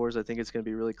final scores, I think it's going to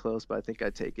be really close, but I think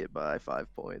I'd take it by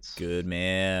 5 points. Good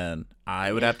man.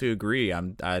 I would have to agree.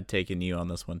 I'd taking you on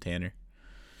this one, Tanner.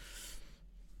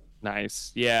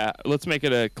 Nice. Yeah, let's make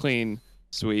it a clean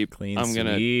sweep. Clean I'm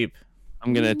sweep.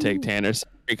 gonna take Tanner.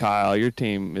 Sorry, Kyle. Your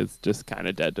team is just kind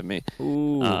of dead to me.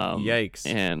 Ooh, yikes.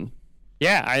 And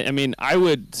yeah, I mean, I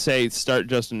would say start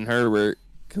Justin Herbert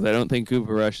because I don't think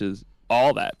Cooper Rush is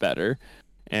all that better.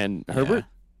 And Herbert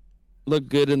looked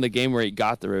good in the game where he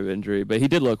got the rib injury, but he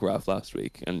did look rough last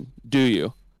week. And do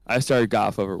you? I started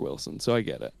Goff over Wilson, so I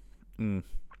get it.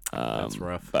 That's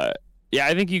rough. But yeah,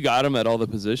 I think you got him at all the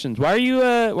positions. Why are you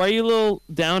a little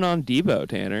down on Debo,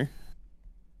 Tanner?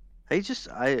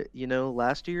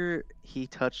 Last year he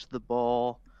touched the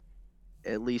ball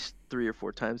at least 3 or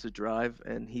 4 times a drive,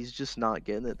 and he's just not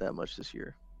getting it that much this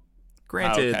year.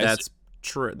 Granted, that's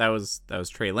true. That was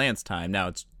Trey Lance time. Now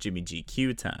it's Jimmy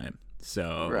GQ time.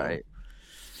 So right.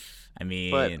 I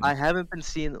mean, but I haven't been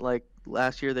seeing like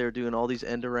last year they were doing all these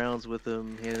end arounds with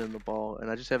him, handing him the ball, and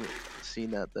I just haven't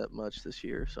seen that much this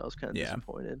year. So I was kind of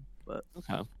disappointed. But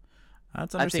okay,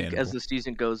 that's I understandable. think as the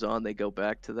season goes on, they go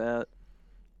back to that.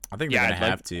 I think they're gonna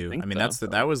have to. I mean,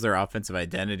 that was their offensive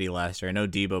identity last year. I know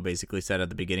Debo basically said at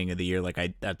the beginning of the year, like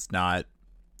he doesn't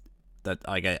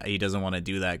want to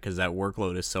do that because that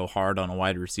workload is so hard on a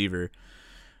wide receiver.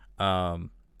 So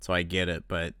I get it,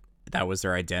 but that was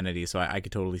their identity. So I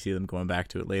could totally see them going back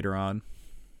to it later on.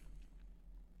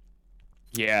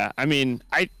 Yeah, I mean,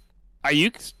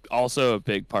 Ayuk's also a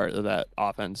big part of that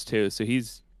offense too. So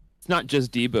it's not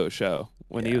just Debo's show.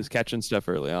 When he was catching stuff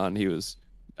early on, he was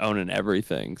owning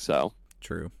everything. So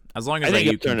true. As long as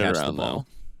Ayuk can catch the ball.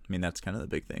 I mean, that's kind of the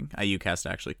big thing. Ayuk has to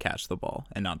actually catch the ball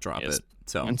and not drop it.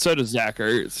 So and so does Zach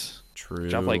Ertz. True.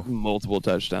 Dropped like multiple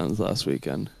touchdowns last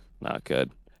weekend. Not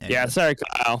good. Anyway. Yeah, sorry,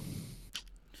 Kyle.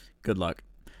 Good luck.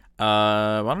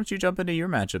 Why don't you jump into your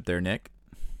matchup there, Nick?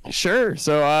 Sure.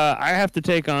 So I have to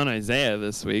take on Isaiah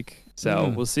this week.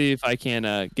 So we'll see if I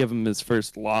can give him his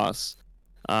first loss.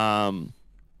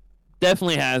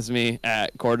 Definitely has me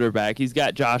at quarterback. He's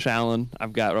got Josh Allen.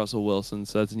 I've got Russell Wilson,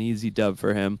 so that's an easy dub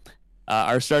for him.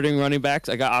 Our starting running backs,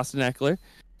 I got Austin Eckler,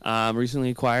 recently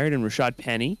acquired, and Rashad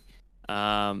Penny.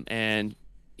 And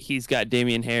he's got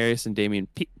Damian Harris and Damian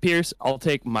Pierce. I'll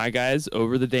take my guys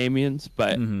over the Damians,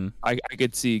 but I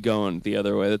could see going the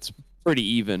other way. That's pretty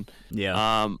even.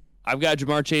 Yeah. I've got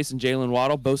Jamar Chase and Jalen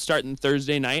Waddle both starting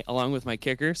Thursday night along with my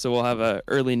kicker, so we'll have a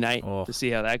early night to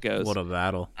see how that goes. What a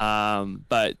battle.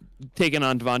 But taking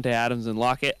on Devontae Adams and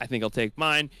Lockett, I think I'll take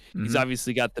mine. He's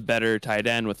obviously got the better tight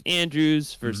end with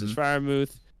Andrews versus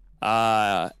Freiermuth.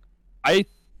 I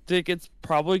think it's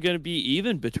probably going to be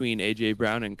even between A.J.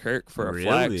 Brown and Kirk for a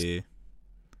flex.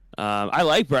 I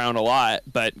like Brown a lot,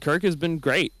 but Kirk has been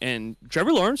great, and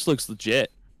Trevor Lawrence looks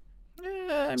legit.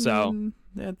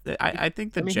 Yeah, I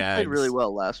think the Jags he played really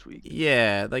well last week.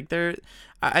 Yeah, like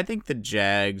I think the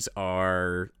Jags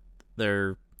they're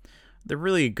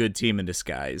really a good team in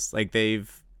disguise. Like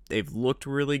they've looked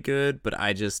really good, but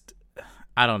I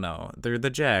don't know. They're the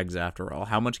Jags after all.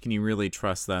 How much can you really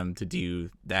trust them to do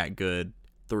that good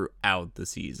throughout the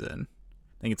season?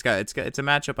 I think it's a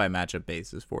matchup by matchup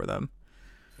basis for them.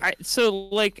 I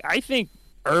think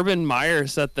Urban Meyer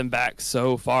set them back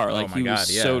so far. Like he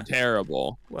was so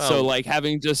terrible. Well, so like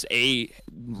having just a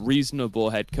reasonable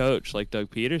head coach like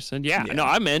Doug Peterson. Yeah. No,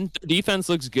 I'm in. The defense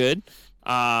looks good.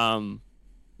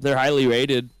 They're highly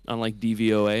rated on like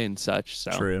DVOA and such. So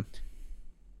true.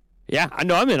 Yeah, I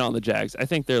know I'm in on the Jags. I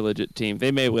think they're a legit team.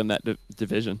 They may win that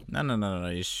division. No.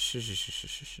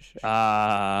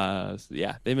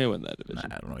 Yeah, they may win that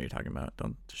division. I don't know what you're talking about.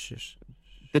 Don't shush.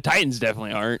 The Titans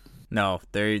definitely aren't. No,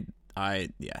 they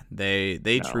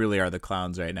truly are the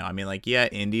clowns right now. I mean, like, yeah,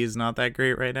 Indy is not that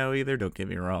great right now either. Don't get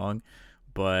me wrong,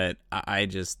 but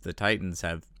the Titans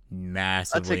have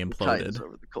massively imploded. The Titans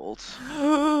over the Colts.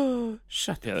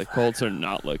 Shut. Yeah, the Colts are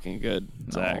not looking good.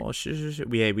 Zach. No,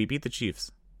 we beat the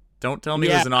Chiefs. Don't tell me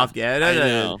it was an off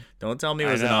game. Don't tell me it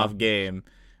was an off game.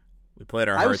 We played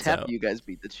our hearts out. I was happy you guys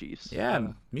beat the Chiefs. Yeah,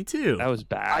 me too. That was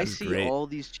bad. I see all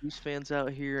these Chiefs fans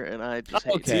out here, and I just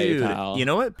hate dude, you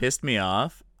know what pissed me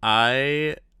off?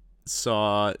 I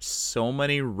saw so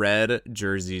many red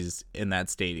jerseys in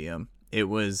that stadium. It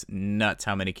was nuts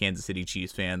how many Kansas City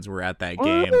Chiefs fans were at that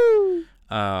game.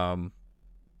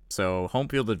 So home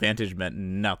field advantage meant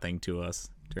nothing to us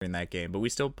during that game, but we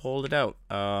still pulled it out.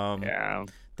 Yeah.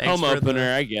 Home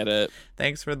opener, I get it.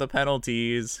 Thanks for the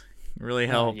penalties. It really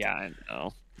helped. Yeah, I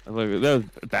know. Look, that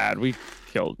was bad. We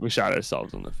shot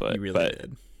ourselves in the foot. You really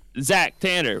did. Zach,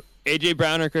 Tanner, AJ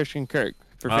Brown or Christian Kirk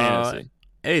for fantasy?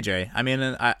 AJ. I mean,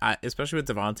 I especially with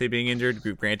Devontae being injured.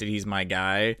 Granted, he's my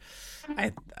guy.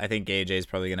 I think AJ is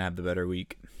probably gonna have the better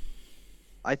week.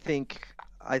 I think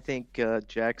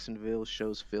Jacksonville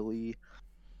shows Philly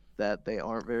that they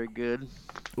aren't very good,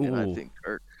 and Ooh.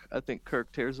 I think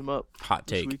Kirk tears them up Hot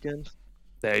this take. weekend.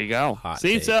 There you go. Hot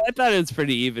See, take. so I thought it was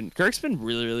pretty even. Kirk's been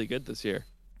really, really good this year.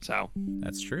 So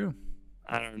That's true.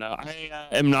 I don't know. I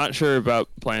am not sure about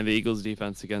playing the Eagles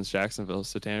defense against Jacksonville.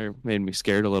 So Tanner made me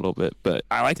scared a little bit, but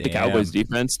I like the Damn. Cowboys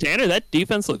defense. Tanner, that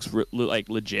defense looks like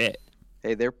legit.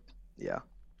 Hey, they're They're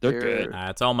good.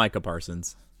 It's all Micah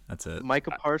Parsons. That's it.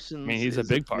 Micah Parsons. I mean, he's a is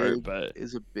big part, but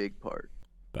is a big part.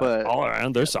 But But all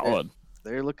around they're solid.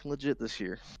 they're looking legit this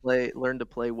year. Learn to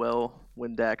play well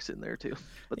when Dak's in there too.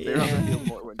 But they're on the field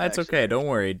more when That's Dak's in okay. there. Don't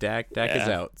worry. Dak is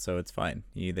Yeah. out, so it's fine.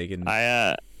 They can.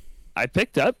 I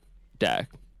picked up Dak.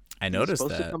 I He's noticed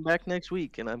supposed to that. come back next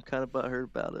week, and I'm kind of butthurt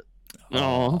about it.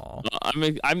 No,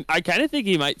 I kind of think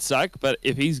he might suck, but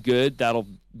if he's good, that'll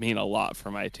mean a lot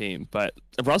for my team. But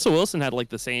Russell Wilson had like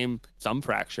the same thumb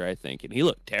fracture, I think, and he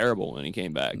looked terrible when he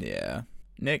came back. Yeah.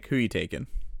 Nick, who you taking?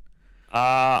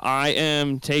 I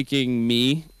am taking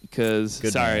me because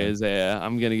Good sorry, man. Isaiah,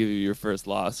 I'm gonna give you your first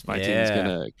loss. My team's Yeah.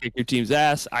 gonna kick your team's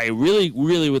ass. I really,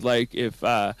 really would like if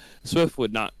Swift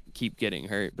would not keep getting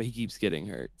hurt, but he keeps getting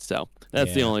hurt. So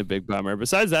that's the Yeah. only big bummer.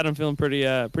 Besides that, I'm feeling pretty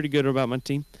good about my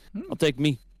team. I'll take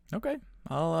me. Okay.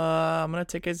 I'm gonna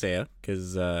take Isaiah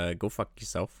because go fuck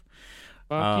yourself.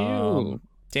 Fuck you.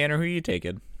 Tanner, who you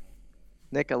taking?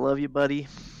 Nick, I love you, buddy,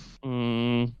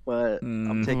 but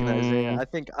I'm taking Isaiah. I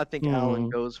think Allen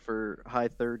goes for high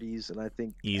 30s, and I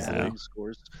think Easily.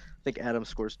 Adam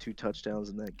scores 2 touchdowns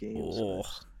in that game. So Oh,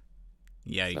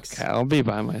 yikes! Okay, I'll be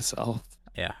by myself.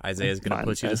 Yeah, Isaiah's gonna Fine,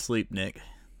 put you to guys. sleep, Nick.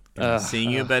 Gonna sing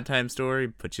you a bedtime story,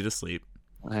 put you to sleep.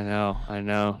 I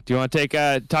know. Do you want to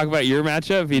talk about your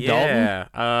matchup? Dalton?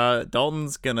 Yeah,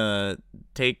 Dalton's gonna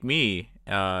take me,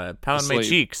 pound my Sleep.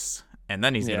 cheeks, and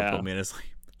then he's gonna Yeah. put me to sleep.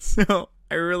 So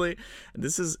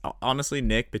this is honestly,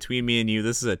 Nick, between me and you,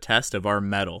 this is a test of our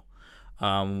mettle.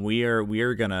 We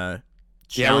are gonna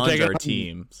Yeah, we're challenge taking our on-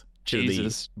 teams to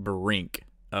Jesus. the brink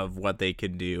of what they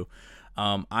can do.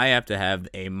 I have to have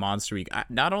a monster week.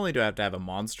 Not only do I have to have a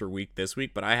monster week this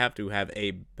week, but I have to have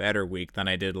a better week than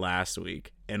I did last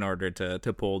week in order to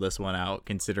pull this one out,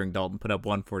 considering Dalton put up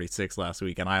 146 last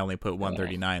week and I only put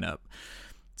 139 up.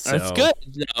 So That's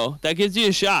good, though. That gives you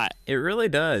a shot. it really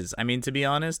does. I mean, to be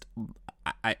honest,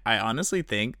 I honestly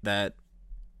think that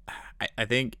I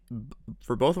think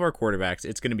for both of our quarterbacks,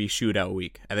 it's going to be shootout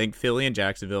week. I think Philly and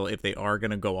Jacksonville, if they are going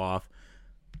to go off,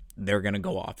 they're going to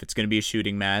go off. It's going to be a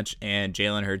shooting match, and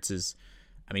Jalen Hurts is,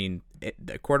 I mean,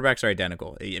 the quarterbacks are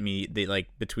identical. I mean, they like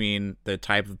between the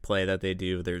type of play that they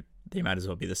do, they might as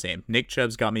well be the same. Nick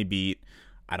Chubb's got me beat.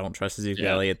 I don't trust Ezekiel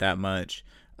Elliott that much.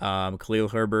 Khalil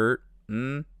Herbert,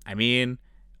 I mean,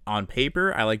 on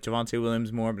paper, I like Javonte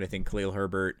Williams more, but I think Khalil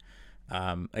Herbert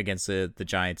against the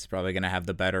Giants is probably going to have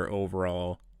the better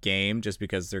overall game just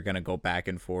because they're going to go back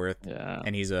and forth. Yeah.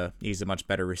 And he's a much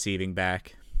better receiving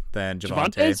back than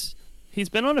Javonte. He's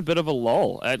been on a bit of a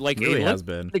lull. Like Really he has looked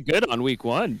been. pretty good on week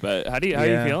 1, but how are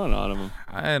you feeling on him?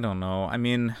 I don't know. I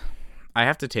mean, I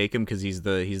have to take him because he's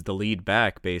the lead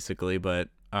back basically, but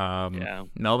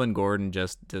Melvin Gordon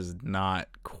just does not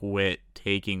quit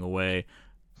taking away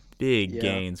big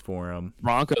gains for him.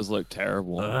 Broncos look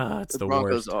terrible. It's the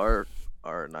Broncos worst.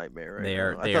 are a nightmare right They now.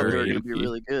 are- I they thought are they were going to creepy. be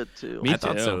really good too. Me I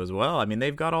thought too. so as well. I mean,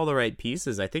 they've got all the right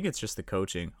pieces. I think it's just the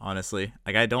coaching, honestly.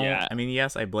 Like, I don't. Yeah. I mean,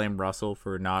 yes, I blame Russell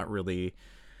for not really.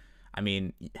 I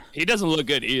mean, He doesn't look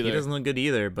good either. he doesn't look good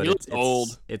either. But He it's looks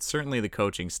old. It's certainly the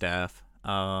coaching staff.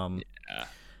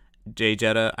 Jay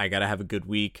Jetta, I gotta have a good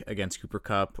week against Cooper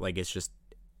Kupp. Like, it's just,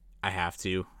 I have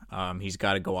to. He's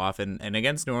got to go off, and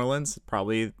against New Orleans,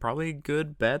 probably a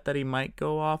good bet that he might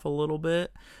go off a little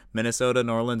bit. Minnesota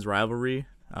New Orleans rivalry.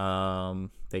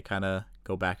 They kind of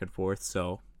go back and forth,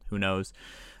 so who knows?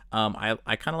 I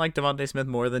kind of like Devontae Smith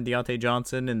more than Deontay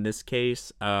Johnson in this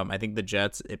case. I think the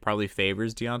Jets, it probably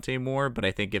favors Deontay more, but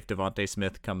I think if Devontae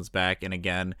Smith comes back and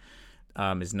again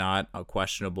is not a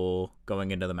questionable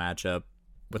going into the matchup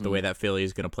with the way that Philly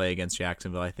is going to play against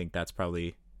Jacksonville, I think that's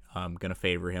probably going to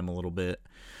favor him a little bit.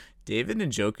 David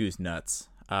Njoku's nuts.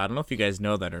 I don't know if you guys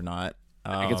know that or not.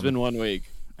 I think it's been 1 week.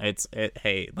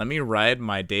 Hey, let me ride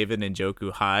my David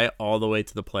Njoku high all the way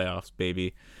to the playoffs,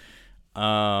 baby.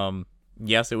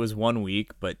 Yes, it was 1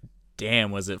 week, but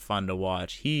damn, was it fun to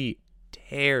watch. He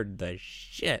teared the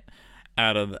shit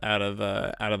out of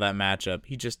that matchup.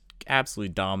 He just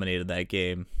absolutely dominated that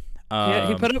game.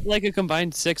 He put up like a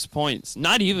combined 6 points.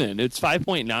 Not even. It's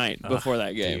 5.9 before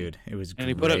that game. Dude, it was great. And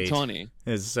he put up 20. It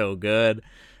was so good.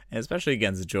 and especially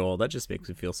against Joel. That just makes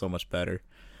me feel so much better.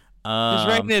 Just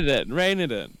rein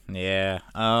it in. Yeah.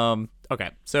 Okay.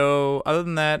 So other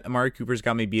than that, Amari Cooper's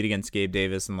got me beat against Gabe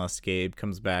Davis unless Gabe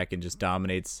comes back and just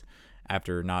dominates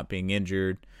after not being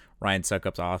injured. Ryan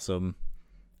Succop's awesome.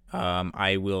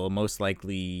 I will most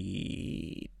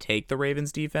likely take the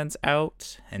Ravens defense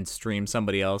out and stream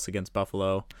somebody else against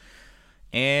Buffalo.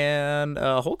 And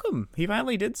Holcomb, he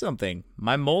finally did something.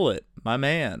 My mullet, my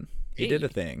man, he did a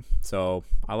thing. So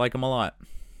I like him a lot.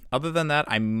 Other than that,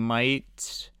 I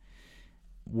might,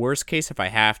 worst case if I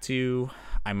have to,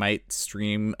 I might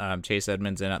stream Chase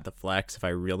Edmonds in at the flex if I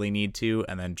really need to,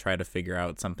 and then try to figure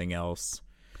out something else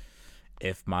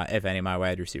if any of my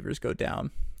wide receivers go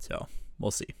down. So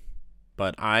we'll see.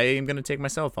 But I am going to take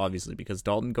myself, obviously, because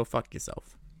Dalton, go fuck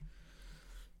yourself.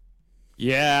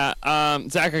 Yeah.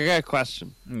 Zach, I got a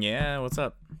question. Yeah, what's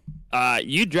up?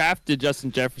 You drafted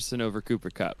Justin Jefferson over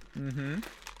Cooper Kupp. Mm-hmm.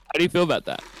 How do you feel about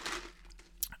that?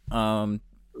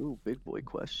 Ooh, big boy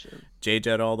question.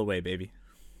 J-Jet all the way, baby.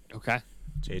 Okay.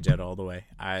 J-Jet all the way.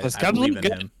 I Kupp's believe in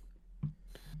good. him.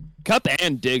 Kupp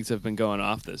and Diggs have been going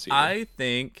off this year. I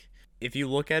think if you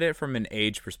look at it from an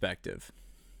age perspective,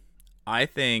 I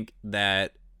think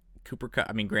that Cooper Kupp,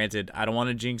 I mean, granted, I don't want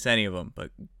to jinx any of them, but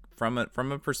from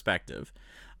a perspective,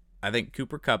 I think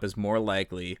Cooper Kupp is more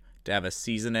likely to have a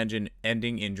season-ending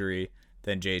injury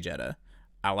than Jay Jetta.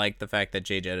 I like the fact that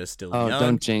Jay Jetta is still young.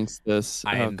 Don't jinx this.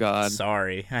 I'm God.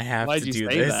 sorry. I have Why'd to you do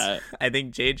say this. that? I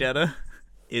think Jay Jetta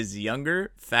is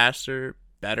younger, faster,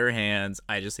 better hands.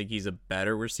 I just think he's a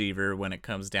better receiver when it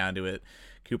comes down to it.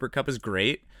 Cooper Kupp is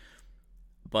great,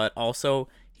 but also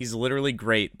he's literally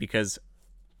great because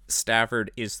Stafford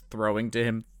is throwing to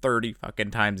him 30 fucking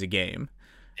times a game.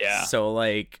 Yeah. So,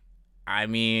 like, I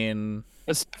mean,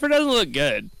 Stafford doesn't look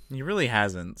good. he really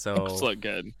hasn't. So, Doesn't look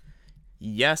good.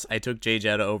 yes, I took Jay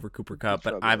Jetta over Cooper Kupp,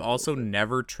 but I've also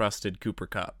never trusted Cooper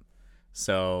Kupp.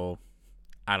 So,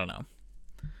 I don't know.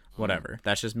 Whatever.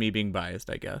 That's just me being biased,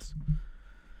 I guess.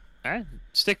 All right.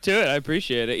 Stick to it. I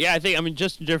appreciate it. Yeah, I mean,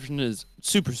 Justin Jefferson is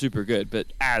super, super good, but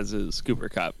as is Cooper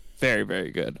Kupp. Very,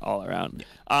 very good all around.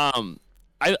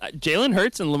 Jalen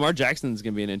Hurts and Lamar Jackson is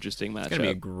going to be an interesting matchup. It's going to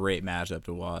be a great matchup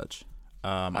to watch.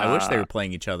 I wish they were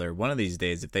playing each other. One of these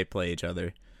days, if they play each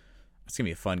other, it's going to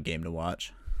be a fun game to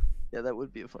watch. Yeah, that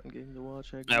would be a fun game to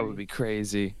watch. I agree. That would be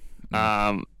crazy.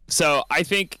 So I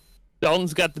think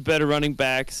Dalton's got the better running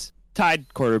backs, tied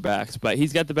quarterbacks, but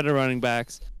he's got the better running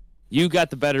backs. You got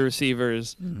the better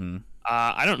receivers. Mm-hmm.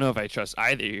 I don't know if I trust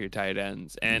either of your tight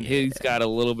ends, and he's got a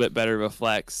little bit better of a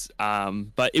flex.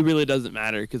 But it really doesn't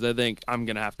matter because I think I'm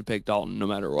gonna have to pick Dalton no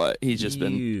matter what. He's just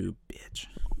been you bitch.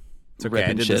 It's okay.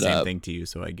 I did the same thing to you,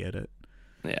 so I get it.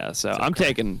 Yeah, so I'm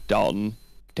taking Dalton.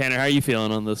 Tanner, how are you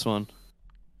feeling on this one?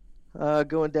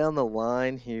 Going down the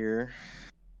line here,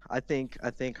 I think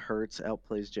Hurts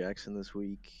outplays Jackson this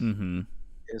week Mm-hmm.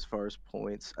 as far as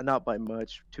points. Not by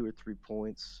much, 2 or 3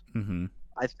 points. Mm-hmm.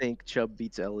 I think Chubb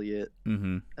beats Elliott.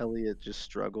 Mm-hmm. Elliott just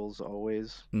struggles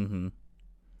always. Mm-hmm.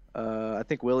 I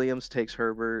think Williams takes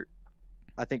Herbert.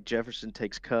 I think Jefferson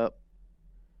takes Kupp.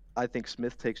 I think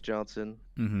Smith takes Johnson.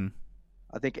 Mm-hmm.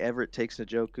 I think Everett takes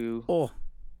Njoku.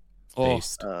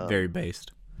 Based. Very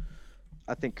based.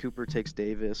 I think Cooper takes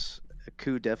Davis.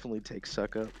 Koo definitely takes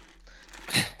Succop.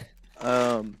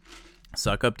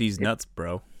 Suck up these nuts,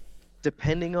 bro.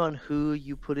 Depending on who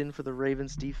you put in for the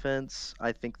Ravens defense,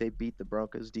 I think they beat the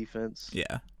Broncos defense.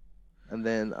 Yeah. And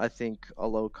then I think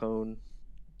Olokun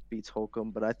beats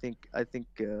Holcomb, but I think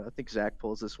Zach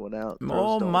pulls this one out.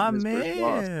 Oh my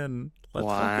man. Let's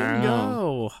fucking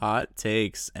go. Hot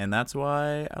takes. And that's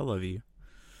why I love you.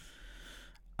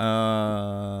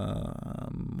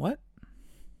 What?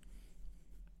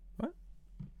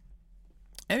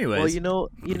 Anyways. Well, you know,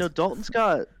 Dalton's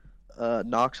got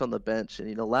Knox on the bench,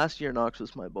 and last year Knox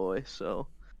was my boy, so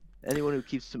anyone who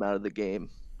keeps him out of the game,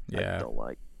 I don't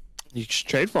like. You should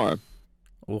trade for him.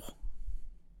 Oh.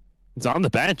 He's on the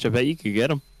bench. I bet you could get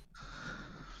him.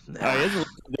 Nah. Oh, he is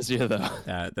this year though.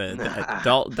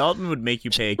 Dalton would make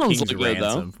you pay a Sounds king's like it,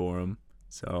 ransom for him.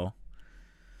 So.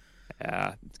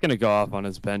 Yeah, it's gonna go off on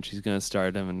his bench. He's gonna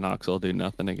start him, and Knox will do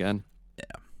nothing again. Yeah.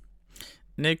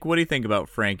 Nick, what do you think about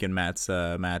Frank and Matt's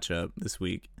matchup this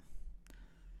week?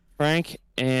 Frank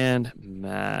and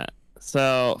Matt.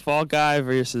 So Fall Guy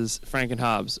versus Frank and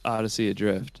Hobbs, Odyssey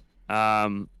Adrift.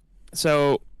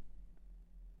 So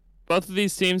both of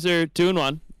these teams are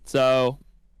 2-1. So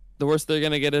the worst they're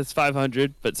gonna get is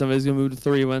 500, but somebody's gonna move to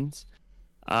 3 wins.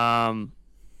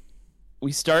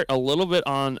 We start a little bit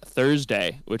on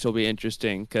Thursday, which will be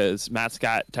interesting because Matt's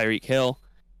got Tyreek Hill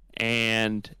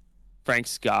and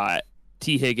Frank's got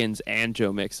T. Higgins and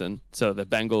Joe Mixon. So the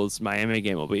Bengals Miami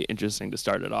game will be interesting to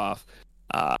start it off.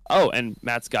 And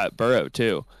Matt's got Burrow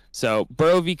too. So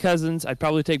Burrow v. Cousins, I'd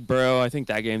probably take Burrow. I think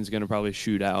that game's going to probably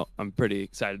shoot out. I'm pretty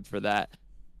excited for that.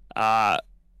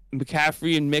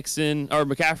 McCaffrey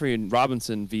and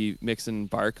Robinson v. Mixon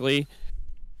Barkley.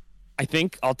 I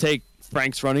think I'll take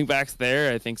Frank's running backs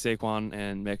there. I think Saquon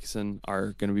and Mixon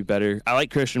are going to be better. I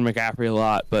like Christian McCaffrey a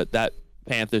lot, but that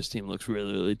Panthers team looks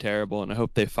really, really terrible, and I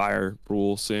hope they fire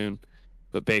Rule soon.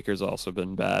 But Baker's also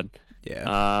been bad.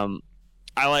 Yeah.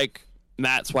 I like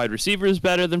Matt's wide receivers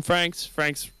better than Frank's.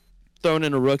 Frank's thrown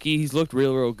in a rookie. He's looked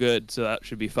real, real good, so that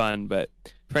should be fun. But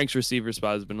Frank's receiver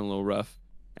spot has been a little rough.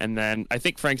 And then I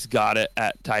think Frank's got it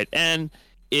at tight end.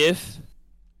 If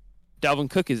Dalvin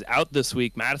Cook is out this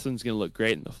week, Madison's going to look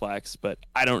great in the flex, but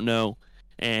I don't know.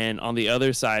 And on the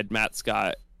other side, Matt's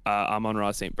got Amon-Ra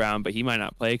St. Brown, but he might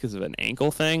not play because of an ankle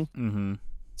thing. Mm-hmm.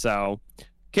 So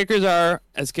kickers are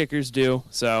as kickers do.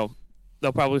 So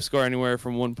they'll probably score anywhere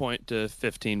from 1 point to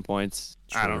 15 points.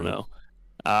 True. I don't know.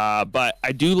 But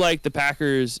I do like the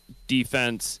Packers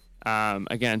defense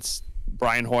against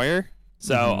Brian Hoyer.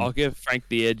 So I'll give Frank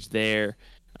the edge there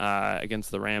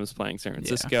against the Rams playing San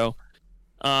Francisco.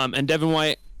 Yeah. And Devin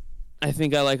White, I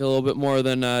think I like a little bit more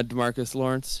than DeMarcus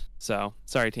Lawrence. So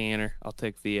sorry, Tanner. I'll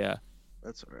take the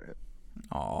That's all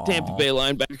right. Tampa Bay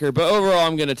linebacker. But overall,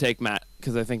 I'm going to take Matt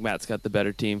because I think Matt's got the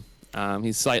better team.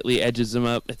 He slightly edges him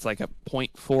up. It's like a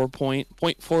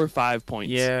 0.45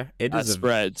 points. Yeah, it is a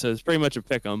spread. So it's pretty much a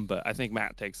pick 'em, but I think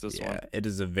Matt takes this one. Yeah, it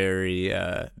is a very,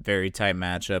 very tight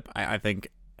matchup. I think,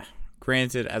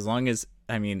 granted, as long as,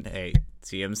 hey,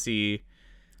 CMC,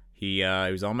 he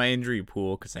was on my injury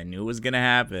pool because I knew it was gonna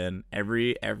happen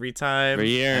every time,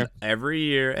 every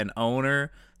year. An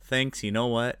owner thinks, you know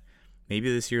what,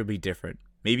 maybe this year will be different.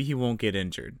 Maybe he won't get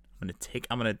injured. I'm gonna take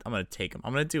him.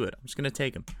 I'm gonna do it. I'm just gonna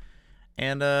take him.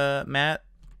 And Matt,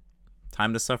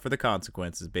 time to suffer the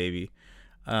consequences, baby.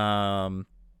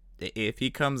 If he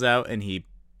comes out and he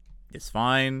is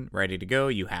fine, ready to go,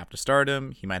 you have to start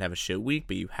him. He might have a shit week,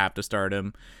 but you have to start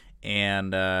him.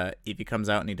 And if he comes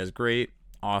out and he does great,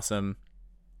 awesome.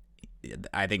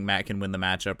 I think Matt can win the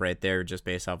matchup right there just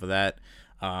based off of that.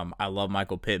 I love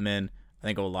Michael Pittman. I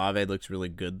think Olave looks really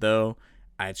good, though.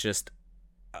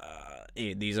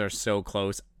 These are so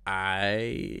close.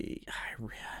 I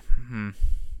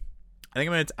think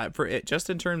I'm gonna for it just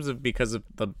in terms of because of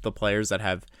the players that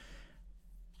have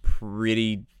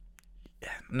pretty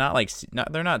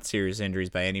they're not serious injuries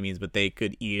by any means, but they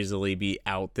could easily be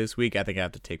out this week. I think I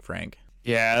have to take Frank.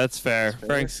 Yeah, that's fair.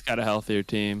 Frank's got a healthier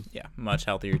team. Yeah, much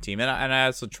healthier team, and I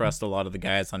also trust a lot of the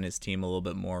guys on his team a little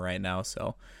bit more right now.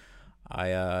 So,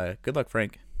 good luck,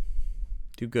 Frank.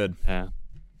 Do good. Yeah.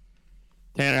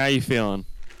 Tanner, how you feeling?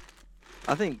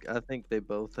 I think they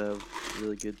both have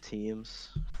really good teams.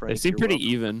 Frank, They seem pretty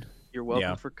even. You're welcome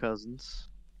Yeah. for Cousins.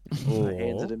 Oh. I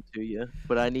handed him to you,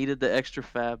 but I needed the extra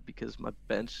fab because my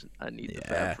bench. I need the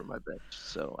fab for my bench,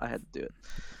 so I had to do it.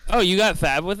 Oh, you got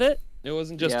fab with it? It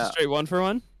wasn't just a straight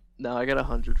 1-for-1? No, I got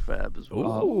 100 fab as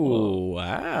well. Ooh,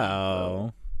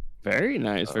 wow. Very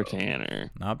nice for Tanner.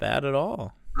 Not bad at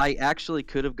all. I actually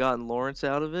could have gotten Lawrence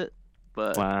out of it,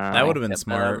 but Wow. That would have been kept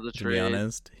that out of smart, the to be trade.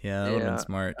 honest. Yeah, that would have been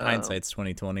smart. um, Hindsight's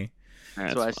 20/20.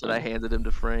 That's so I said I fine. handed him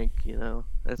to Frank.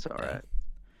 That's all Yeah.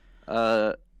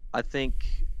 right.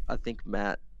 I think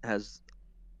Matt has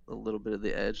a little bit of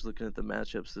the edge looking at the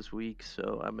matchups this week,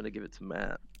 so I'm gonna give it to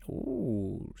Matt.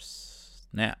 Ooh,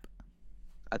 snap.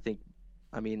 I think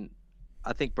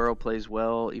Burrow plays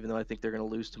well, even though I think they're gonna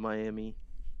lose to Miami.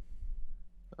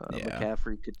 Yeah.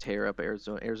 McCaffrey could tear up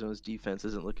Arizona. Arizona's defense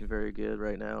isn't looking very good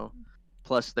right now.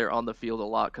 Plus, they're on the field a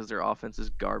lot because their offense is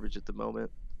garbage at the moment.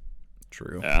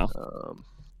 True. Yeah.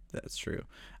 That's true.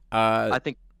 I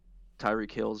think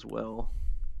Tyreek Hill as well.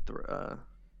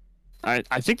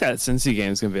 I think that Cincy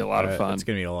game is going to be a lot of fun. It's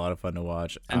gonna be a lot of fun to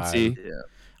watch. Cincy. Yeah.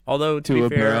 Although to Tua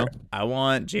be fair, Burrow. I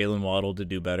want Jalen Waddle to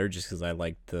do better just because I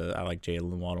like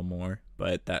Jalen Waddle more.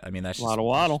 But that's just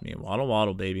Waddle. just me.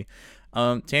 Waddle, baby.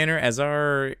 Tanner, as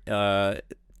our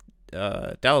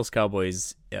Dallas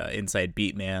Cowboys inside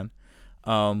beat man,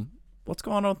 what's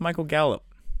going on with Michael Gallup?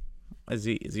 Is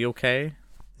he okay?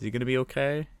 Is he gonna be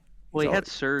okay? Well, he had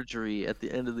surgery at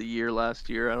the end of the year last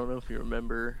year. I don't know if you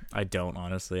remember. I don't,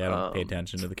 honestly. I don't pay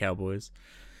attention to the Cowboys.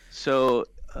 So,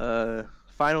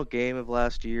 final game of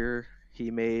last year,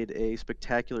 he made a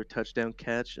spectacular touchdown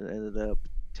catch and ended up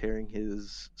tearing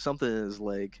something in his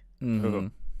leg. Mm-hmm.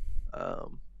 I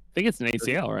think it's an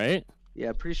ACL, right? Yeah,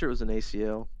 I'm pretty sure it was an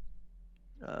ACL.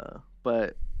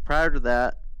 But prior to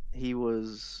that, he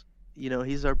was,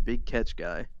 he's our big catch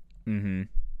guy. Mm-hmm.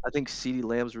 I think CeeDee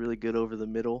Lamb's really good over the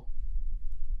middle.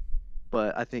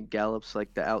 but I think Gallup's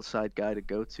like the outside guy to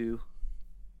go to.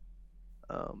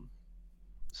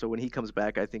 So when he comes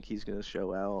back, I think he's going to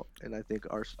show out, and I think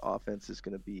our offense is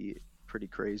going to be pretty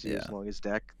crazy as long as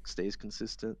Dak stays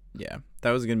consistent. Yeah,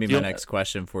 that was going to be my next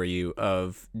question for you.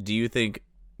 Do you think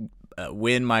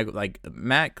when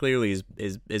Matt clearly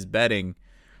is betting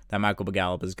that Michael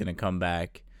Gallup is going to come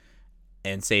back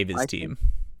and save his team?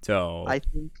 So I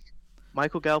think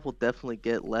Michael Gallup will definitely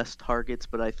get less targets,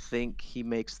 but I think he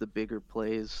makes the bigger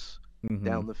plays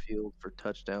down the field for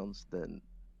touchdowns than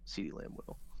CeeDee Lamb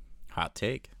will. Hot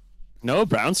take. No,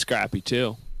 Brown's scrappy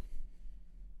too.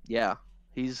 Yeah,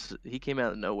 he came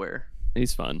out of nowhere.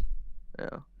 He's fun.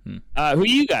 Yeah. Who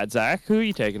you got, Zach? Who are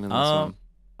you taking in this one?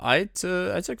 I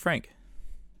took Frank.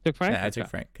 Took Frank? Yeah, I took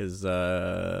Frank because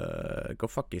go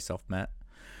fuck yourself, Matt.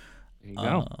 There you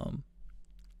go.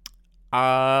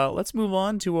 Let's move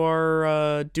on to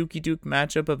our Dookie Duke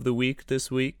matchup of the week this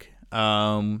week.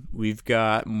 We've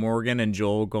got Morgan and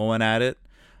Joel going at it.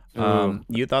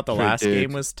 You thought the last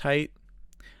game was tight.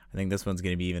 I think this one's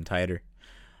going to be even tighter.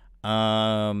 They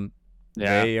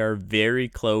are very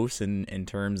close in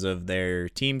terms of their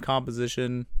team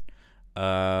composition.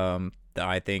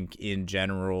 I think in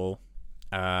general,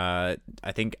 I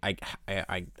think I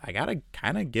gotta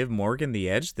kind of give Morgan the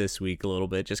edge this week a little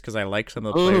bit, just because I like some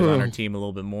of the players on our team a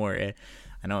little bit more.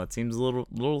 I know it seems a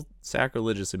little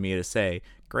sacrilegious of me to say.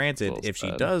 Granted, if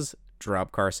she does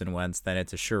drop Carson Wentz, then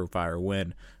it's a surefire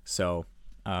win. So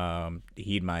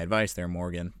heed my advice there,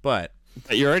 Morgan. But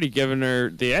you're already giving her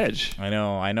the edge. I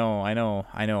know.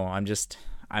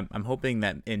 I'm hoping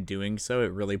that in doing so,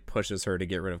 it really pushes her to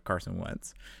get rid of Carson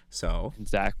Wentz. So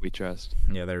Zach, we trust.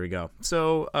 Yeah, there we go.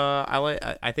 So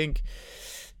I think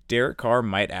Derek Carr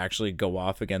might actually go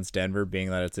off against Denver, being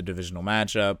that it's a divisional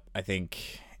matchup. I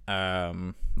think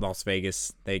Las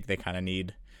Vegas, they kind of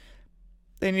need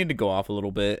to go off a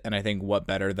little bit, and I think what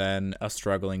better than a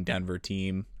struggling Denver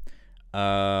team.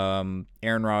 Aaron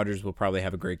Rodgers will probably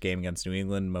have a great game against New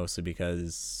England, mostly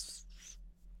because,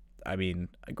 I mean,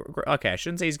 okay, I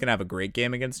shouldn't say he's going to have a great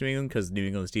game against New England because New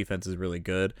England's defense is really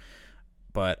good,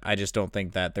 but I just don't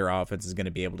think that their offense is going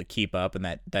to be able to keep up, and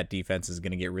that defense is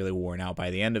going to get really worn out by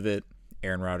the end of it.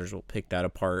 Aaron Rodgers will pick that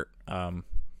apart,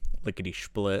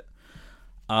 lickety-split.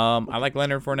 I like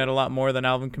Leonard Fournette a lot more than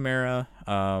Alvin Kamara.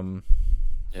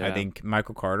 I think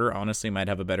Michael Carter honestly might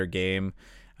have a better game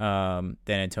than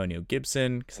Antonio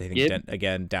Gibson, because I think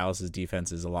again Dallas's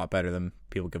defense is a lot better than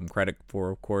people give him credit for,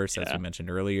 of course, as we mentioned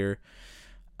earlier.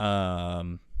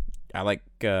 I like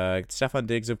Stephon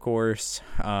Diggs, of course.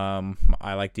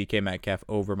 I like DK Metcalf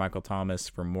over Michael Thomas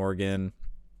for Morgan.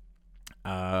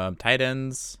 Tight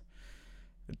ends,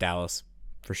 Dallas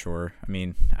for sure. I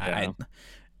mean,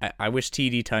 I wish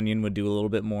TD Tunyon would do a little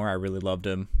bit more. I really loved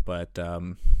him, but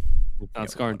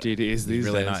not scoring TDs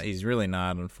these days. He's really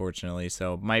not, unfortunately.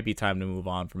 So it might be time to move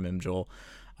on from him, Joel.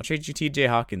 I'll trade you TJ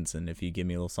Hawkinson if you give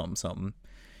me a little something.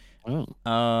 Oh.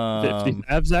 50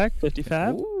 fab, Zach? 50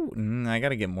 fab? I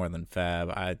gotta get more than fab.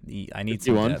 I need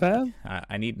 51 fab.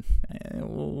 I need.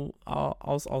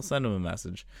 I'll send him a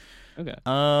message. Okay.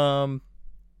 All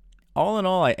in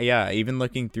all, even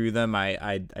looking through them,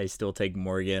 I still take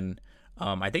Morgan.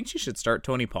 I think she should start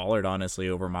Tony Pollard, honestly,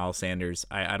 over Miles Sanders.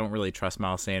 I don't really trust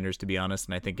Miles Sanders, to be honest,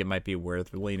 and I think it might be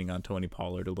worth leaning on Tony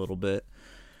Pollard a little bit.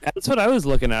 That's what I was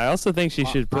looking at. I also think she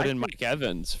should put in Mike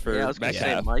Evans for I was going to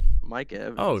say Mike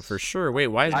Evans. Oh, for sure. Wait,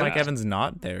 why is Mike Evans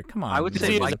not there? Come on. I would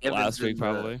say Mike Evans last week,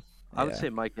 probably. I would say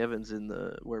Mike Evans in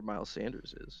where Miles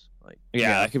Sanders is.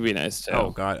 That could be nice, too. Oh,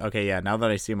 God. Okay, yeah. Now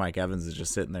that I see Mike Evans is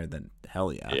just sitting there, then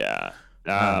hell yeah.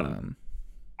 Yeah.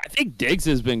 I think Diggs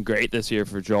has been great this year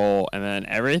for Joel, and then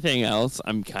everything else,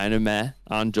 I'm kind of meh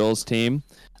on Joel's team.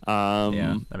 That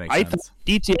makes sense. I thought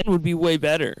DTN would be way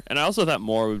better, and I also thought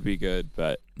Moore would be good,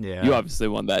 but you obviously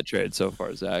won that trade so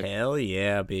far, Zach. Hell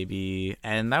yeah, baby.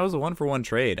 And that was a 1-for-1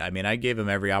 trade. I mean, I gave him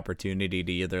every opportunity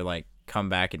to either come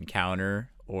back and counter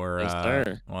or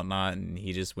whatnot, and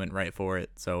he just went right for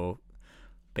it. So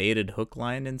baited hook,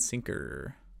 line, and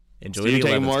sinker. Enjoy the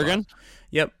 11th Morgan spot.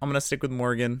 Yep, I'm gonna stick with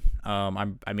Morgan. Like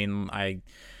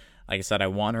I said, I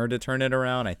want her to turn it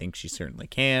around. I think she certainly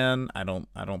can. I don't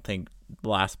think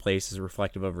last place is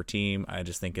reflective of her team. I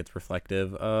just think it's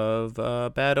reflective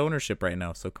of bad ownership right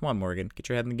now. So come on, Morgan, get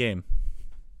your head in the game.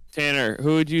 Tanner,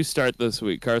 who would you start this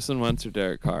week? Carson Wentz or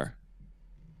Derek Carr?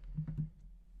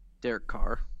 Derek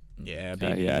Carr. Yeah,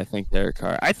 baby. I think Derek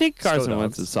Carr. I think Carson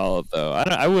Wentz is solid though.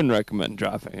 I wouldn't recommend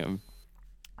dropping him.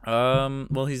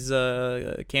 Well, he's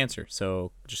cancer,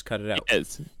 so just cut it out.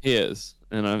 He is.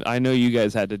 and I know you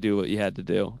guys had to do what you had to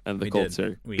do, and the We Colts did.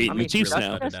 are We- beating I the mean, Chiefs really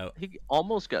now. stuck it out. He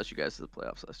almost got you guys to the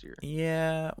playoffs last year.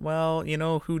 Yeah, well, you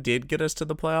know who did get us to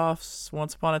the playoffs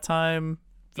once upon a time?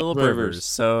 Philip Rivers. Rivers.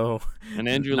 So And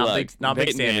Andrew not Luck, big, not and big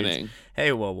Peyton standards. Manning.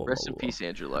 Hey, whoa. Rest in peace,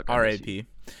 Andrew Luck. I miss you.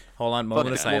 R.I.P. Hold on, moment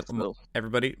of the silence. Colts, though.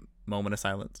 Everybody, moment of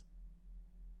silence.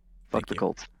 Fuck Thank the you.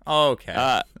 Colts. Okay.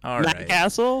 Matt All right.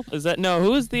 Castle? Is that no?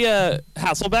 Who was the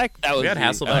Hasselbeck? That was We had I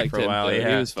Hasselbeck liked for a him, while. too. Yeah,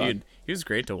 he was fun. dude, he was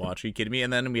great to watch. Are you kidding me?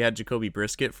 And then we had Jacoby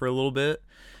Brisket for a little bit.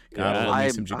 God, Yeah. I love me I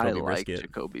some Jacoby like Brisket.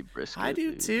 Jacoby Brisket. I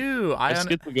do dude. too.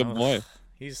 Brisket's a good boy.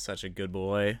 He's such a good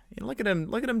boy. And look at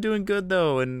him doing good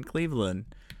though in Cleveland.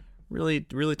 Really,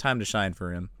 really time to shine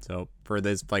for him. So for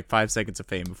this like 5 seconds of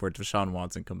fame before Deshaun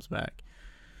Watson comes back.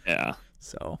 Yeah.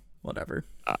 So whatever.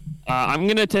 I'm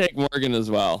gonna take Morgan as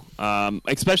well,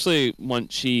 especially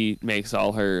once she makes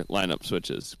all her lineup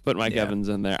switches. Put Mike Yeah. Evans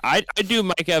in there. I'd do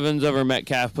Mike Evans over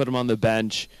Metcalf. Put him on the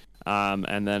bench,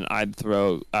 and then I'd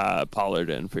throw Pollard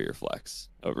in for your flex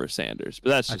over Sanders. But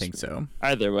that's I just think so.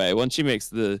 either way. Once she makes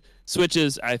the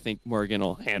switches, I think Morgan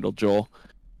will handle Joel.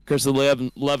 Because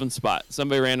the 11 spot,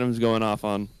 somebody random's going off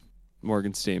on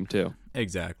Morgan's team too.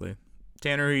 Exactly.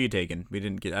 Tanner, who are you taking? We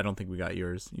didn't get. I don't think we got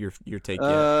yours. Your take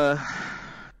yet.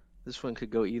 This one could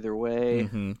go either way.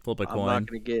 Flip a I'm coin.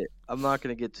 not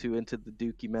gonna get too into the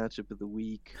Dookie matchup of the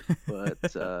week, but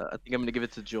I think I'm gonna give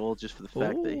it to Joel just for the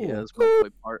fact that he Ooh. has my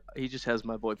boy he just has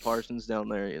my boy Parsons down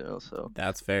there, you know. So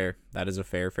That's fair. That is a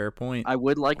fair point. I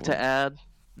would like to add,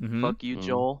 Mhm. fuck you, Mhm.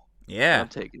 Joel. Yeah. I'm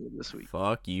taking it this week.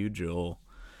 Fuck you, Joel.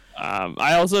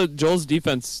 I also Joel's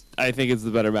defense. I think is the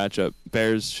better matchup.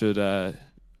 Bears should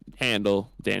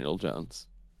handle Daniel Jones.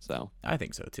 So I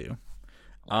think so too.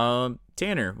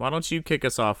 Tanner, why don't you kick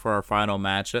us off for our final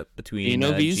matchup between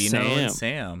Gino v. Gino and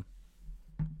Sam.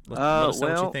 Sam? Let us know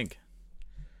what you well, think.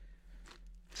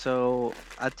 So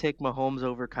I'd take Mahomes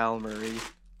over Kyle Murray.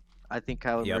 I think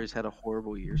Kyle Yep. Murray's had a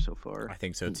horrible year so far. I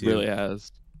think so it too. really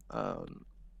has.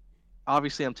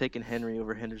 Obviously, I'm taking Henry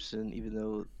over Henderson, even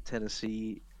though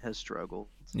Tennessee has struggled.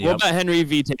 Yep. What about Henry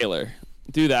v. Taylor?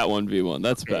 Do that 1v1.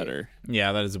 That's Okay. better.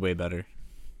 Yeah, that is way better.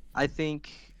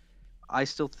 I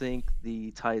still think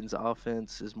the Titans'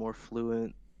 offense is more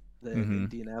fluent than Mhm.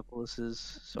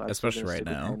 Indianapolis's. So I'm Especially still gonna right stick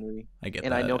with now. Henry. I get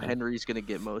And that. I know Henry's going to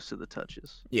get most of the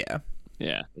touches. Yeah.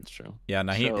 Yeah, that's true. Yeah,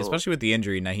 Naheem, So- especially with the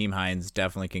injury, Naheem Hines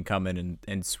definitely can come in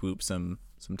and swoop some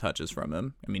touches from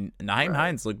him. I mean, Naheem Right.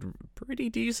 Hines looked pretty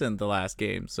decent the last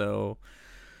game, so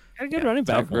Got a good Yeah, running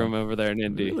back tough room one. over there in I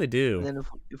Indy. really do. And then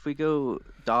if we go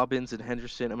Dobbins and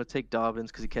Henderson, I'm going to take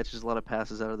Dobbins because he catches a lot of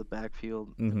passes out of the backfield.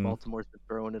 Mhm. And Baltimore's been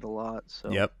throwing it a lot.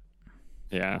 So Yep.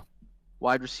 Yeah.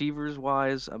 wide receivers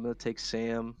wise, I'm going to take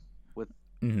Sam with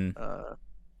Mm-hmm.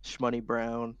 Shmoney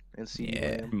Brown and CeeDee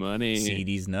Yeah. Lamb. Money.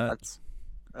 CeeDee's nuts.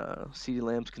 CeeDee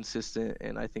Lamb's consistent,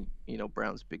 and I think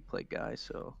Brown's a big play guy.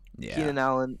 So Yeah. Keenan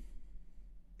Allen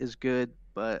is good,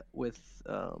 but with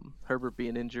Herbert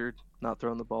being injured, not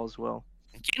throwing the ball as well.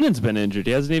 Keenan's been injured.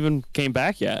 He hasn't even came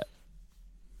back yet.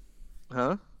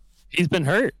 Huh? He's been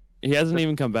hurt. He hasn't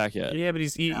even come back yet. Yeah, but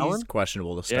he's Allen?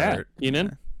 questionable to Yeah, start.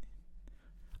 Keenan?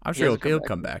 I'm He sure hasn't he'll come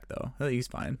come back back though. He's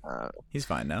fine. He's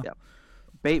fine now. Yeah.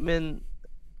 Bateman,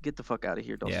 get the fuck out of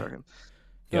here. Don't Yeah. start him.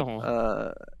 Yep.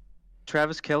 Oh.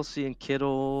 Travis Kelce and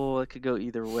Kittle, it could go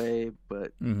either way,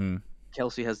 but Mm-hmm.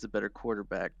 Kelsey has the better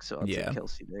quarterback, so I'll Yeah. take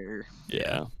Kelsey there.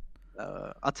 Yeah.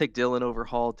 I'll take Dylan over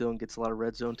Hall. Dylan gets a lot of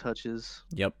red zone touches.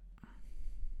 Yep.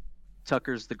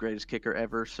 Tucker's the greatest kicker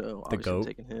ever, so obviously I'm GOAT.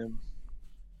 taking him.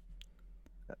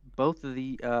 Both of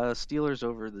the Steelers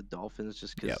over the Dolphins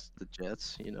just because Yep. the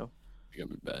Jets, It's gonna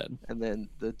be bad. and then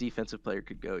the defensive player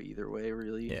could go either way,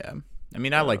 really. Yeah. I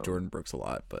mean, I like Um, Jordan Brooks a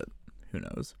lot, but who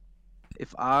knows?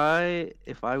 If I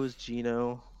was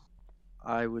Gino,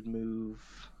 I would move.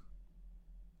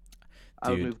 I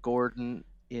would Dude. move Gordon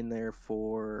in there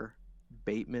for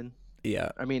Bateman.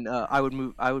 Yeah. I mean, I would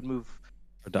move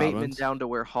For Bateman Dobbins, down to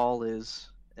where Hall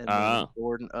is, and Ah. then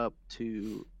Gordon up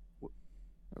to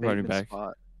running Bateman's back.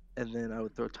 spot, and then I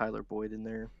would throw Tyler Boyd in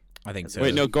there. I think so.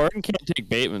 Wait, no, Gordon can't take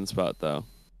Bateman's spot though.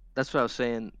 That's what I was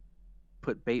saying.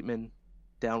 Put Bateman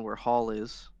down where Hall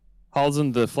is. Hall's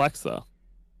in the flex though,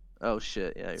 Oh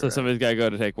shit! Yeah. You're so right. somebody's got to go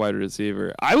to take wide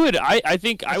receiver. I think I That's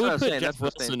what I would was put saying, Jeff that's what I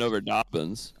was Wilson saying. over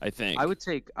Dobbins. I think. I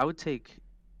would take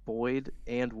Boyd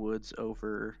and Woods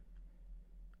over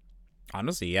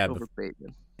Honestly, yeah. over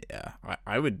Bateman. Yeah.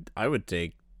 I would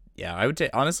take. Yeah, I would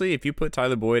take. Honestly, if you put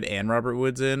Tyler Boyd and Robert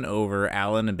Woods in over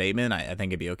Allen and Bateman, I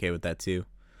think I'd be okay with that too.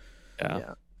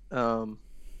 Yeah. I'm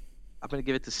gonna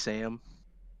give it to Sam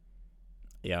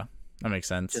Yeah, that makes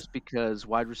sense. just because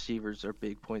wide receivers are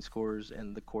big point scorers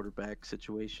and the quarterback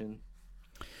situation.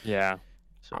 Yeah.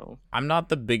 So I'm not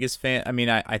the biggest fan. I mean,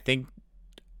 I think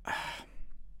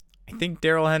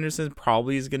Daryl Henderson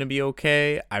probably is gonna be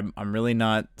okay. I'm really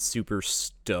not super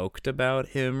stoked about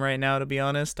him right now, to be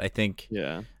honest. I think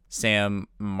Yeah. Sam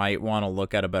might want to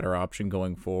look at a better option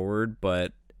going forward,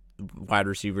 but wide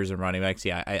receivers and running backs,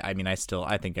 yeah. I mean, I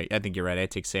think you're right. I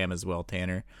take Sam as well,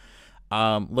 Tanner.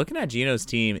 Looking at Gino's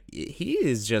team, he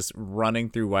is just running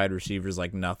through wide receivers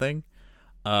like nothing.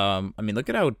 I mean, look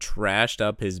at how trashed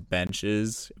up his bench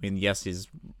is. I mean, yes, he's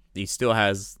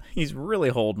really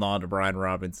holding on to Brian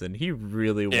Robinson. He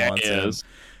really wants him.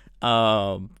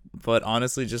 But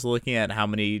honestly, just looking at how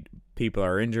many people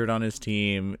are injured on his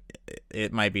team,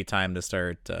 it might be time to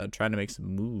start trying to make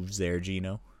some moves there,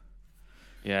 Gino.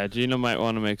 Yeah, Gino might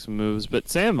want to make some moves, but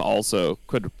Sam also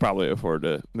could probably afford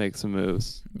to make some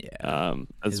moves. Yeah.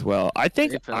 As well. I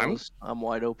think hey, fellas, I'm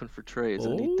wide open for trades.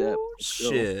 I need depth. Let's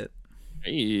go. Shit.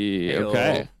 Hey,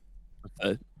 okay.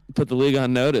 Put the league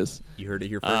on notice. You heard it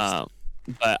here first.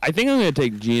 But I think I'm going to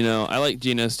take Gino. I like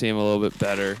Gino's team a little bit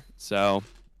better. So,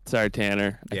 sorry,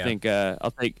 Tanner. Yeah. I think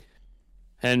I'll take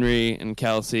Henry and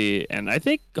Kelsey. And I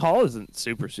think Hall isn't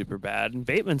super, super bad. And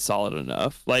Bateman's solid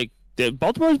enough. Like,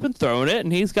 Baltimore's been throwing it,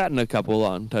 and he's gotten a couple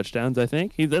on touchdowns, I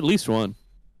think. He's at least one.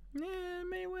 Yeah,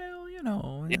 well, you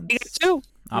know. Yeah, he got two.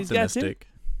 Optimistic.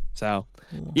 So,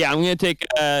 yeah, I'm going to take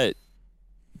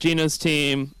Gino's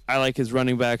team. I like his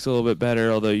running backs a little bit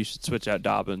better, although you should switch out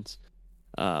Dobbins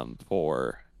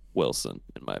for Wilson,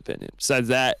 in my opinion. Besides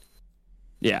that,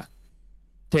 yeah.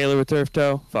 Taylor with turf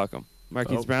toe, fuck him.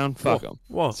 Marquise Brown, fuck him.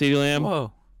 Whoa. CeeDee Lamb,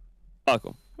 Whoa. fuck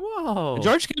him. Whoa.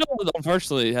 George Kittle,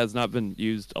 unfortunately, has not been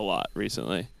used a lot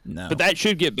recently. No. But that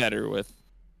should get better with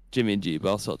Jimmy and G, but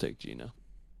I'll still take Gino.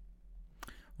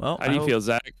 Well, How do you feel,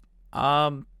 Zach?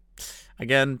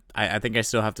 Again, I think I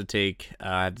still have to take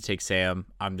Sam.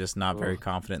 I'm just not very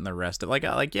confident in the rest of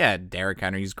yeah, Derrick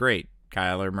Henry's great.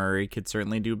 Kyler Murray could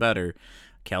certainly do better.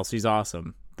 Kelsey's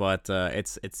awesome, but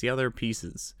it's the other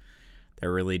pieces that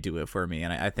really do it for me.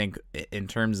 And I think in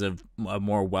terms of a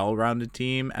more well-rounded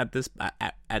team at this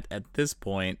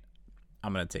point,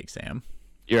 I'm gonna take Sam.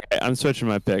 You're right. I'm switching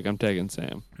my pick. I'm taking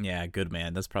Sam. Yeah, good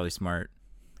man. That's probably smart.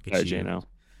 Sorry, Gino.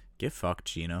 Get fucked,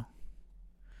 Gino.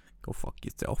 Go fuck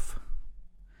yourself.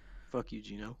 Fuck you,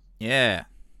 Gino. Yeah.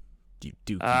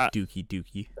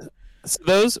 Dookie. So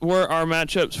those were our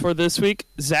matchups for this week.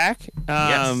 Zach,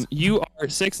 Yes. you are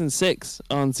 6-6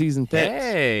 on season picks.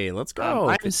 Hey, let's go.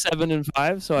 I'm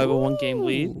 7-5, so I have a 1-game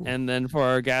lead. And then for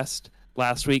our guest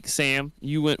last week, Sam,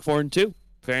 you went 4-2.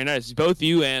 Very nice. Both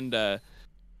you and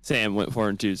Sam went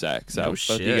 4-2, Zach. So both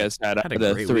of you guys had a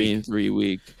 3-3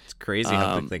 week. It's crazy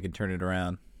how quick they can turn it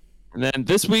around. And then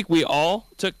this week we all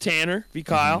took Tanner v.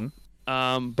 Kyle.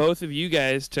 Mm-hmm. Both of you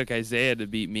guys took Isaiah to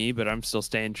beat me, but I'm still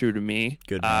staying true to me.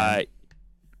 Good man.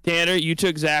 Tanner, you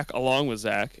took Zach along with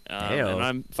Zach, and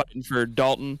I'm fighting for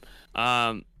Dalton.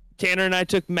 Tanner and I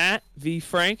took Matt v.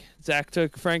 Frank. Zach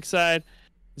took Frank's side.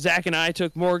 Zach and I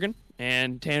took Morgan,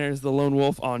 and Tanner's the lone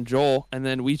wolf on Joel. And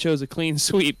then we chose a clean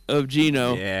sweep of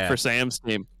Gino for Sam's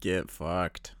team. Get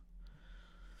fucked.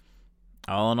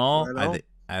 All in all, I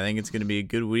think it's going to be a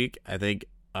good week. I think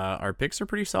our picks are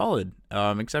pretty solid,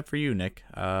 except for you, Nick.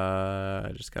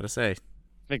 I just got to say. I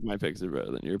think my picks are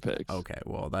better than your picks. Okay,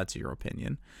 well, that's your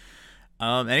opinion.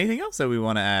 Anything else that we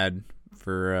want to add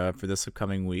for this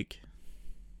upcoming week?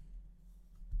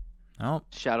 Oh,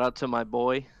 shout out to my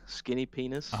boy, Skinny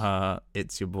Penis.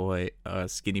 It's your boy,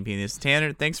 Skinny Penis.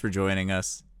 Tanner, thanks for joining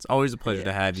us. It's always a pleasure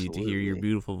to have you, to hear your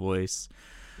beautiful voice.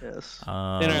 Yes.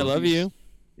 Tanner, I love you.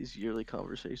 These yearly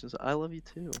conversations. I love you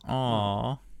too.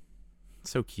 Aw.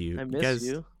 So cute. I miss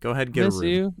you. Go ahead and get a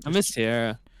room. I miss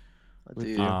Tiara. I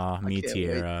do. Aw, me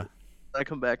Tiara. I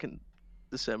come back in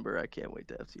December. I can't wait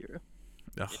to have Tiara.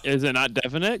 Ugh. Is it not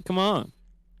definite? Come on.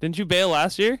 Didn't you bail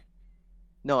last year?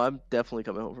 No, I'm definitely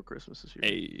coming home for Christmas this year.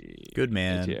 Hey, good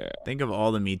man. Think of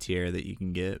all the Meteor that you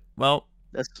can get. Well,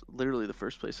 that's literally the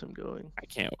first place I'm going. I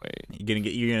can't wait.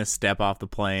 You're gonna step off the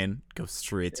plane, go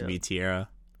straight to Meteor.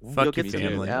 Fuck your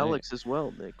family. Alex as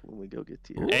well, Nick, when we go get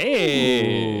Tiara.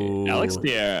 Hey, Alex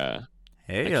Tiara.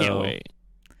 Hey, I can't wait.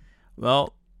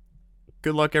 Well,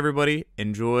 good luck, everybody.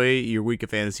 Enjoy your week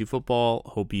of fantasy football.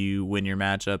 Hope you win your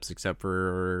matchups, except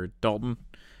for Dalton.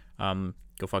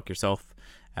 Go fuck yourself,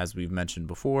 as we've mentioned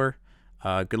before.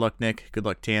 Good luck, Nick. Good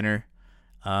luck, Tanner.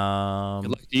 Good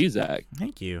luck to you, Zach.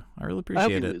 Thank you. I really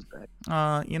appreciate it.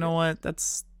 You know what?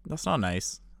 That's not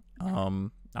nice.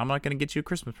 I'm not gonna get you a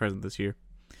Christmas present this year.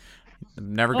 I've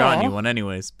never gotten you one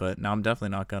anyways, but now I'm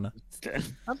definitely not gonna.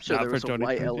 I'm sure there was a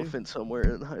white elephant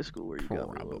somewhere in high school where you got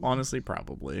one. Honestly,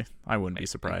 probably. I wouldn't be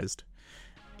surprised.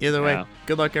 Either way, Yeah.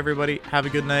 good luck, everybody. Have a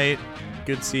good night.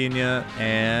 Good seeing you,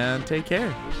 and take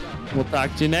care. We'll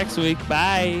talk to you next week.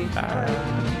 Bye.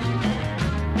 Bye.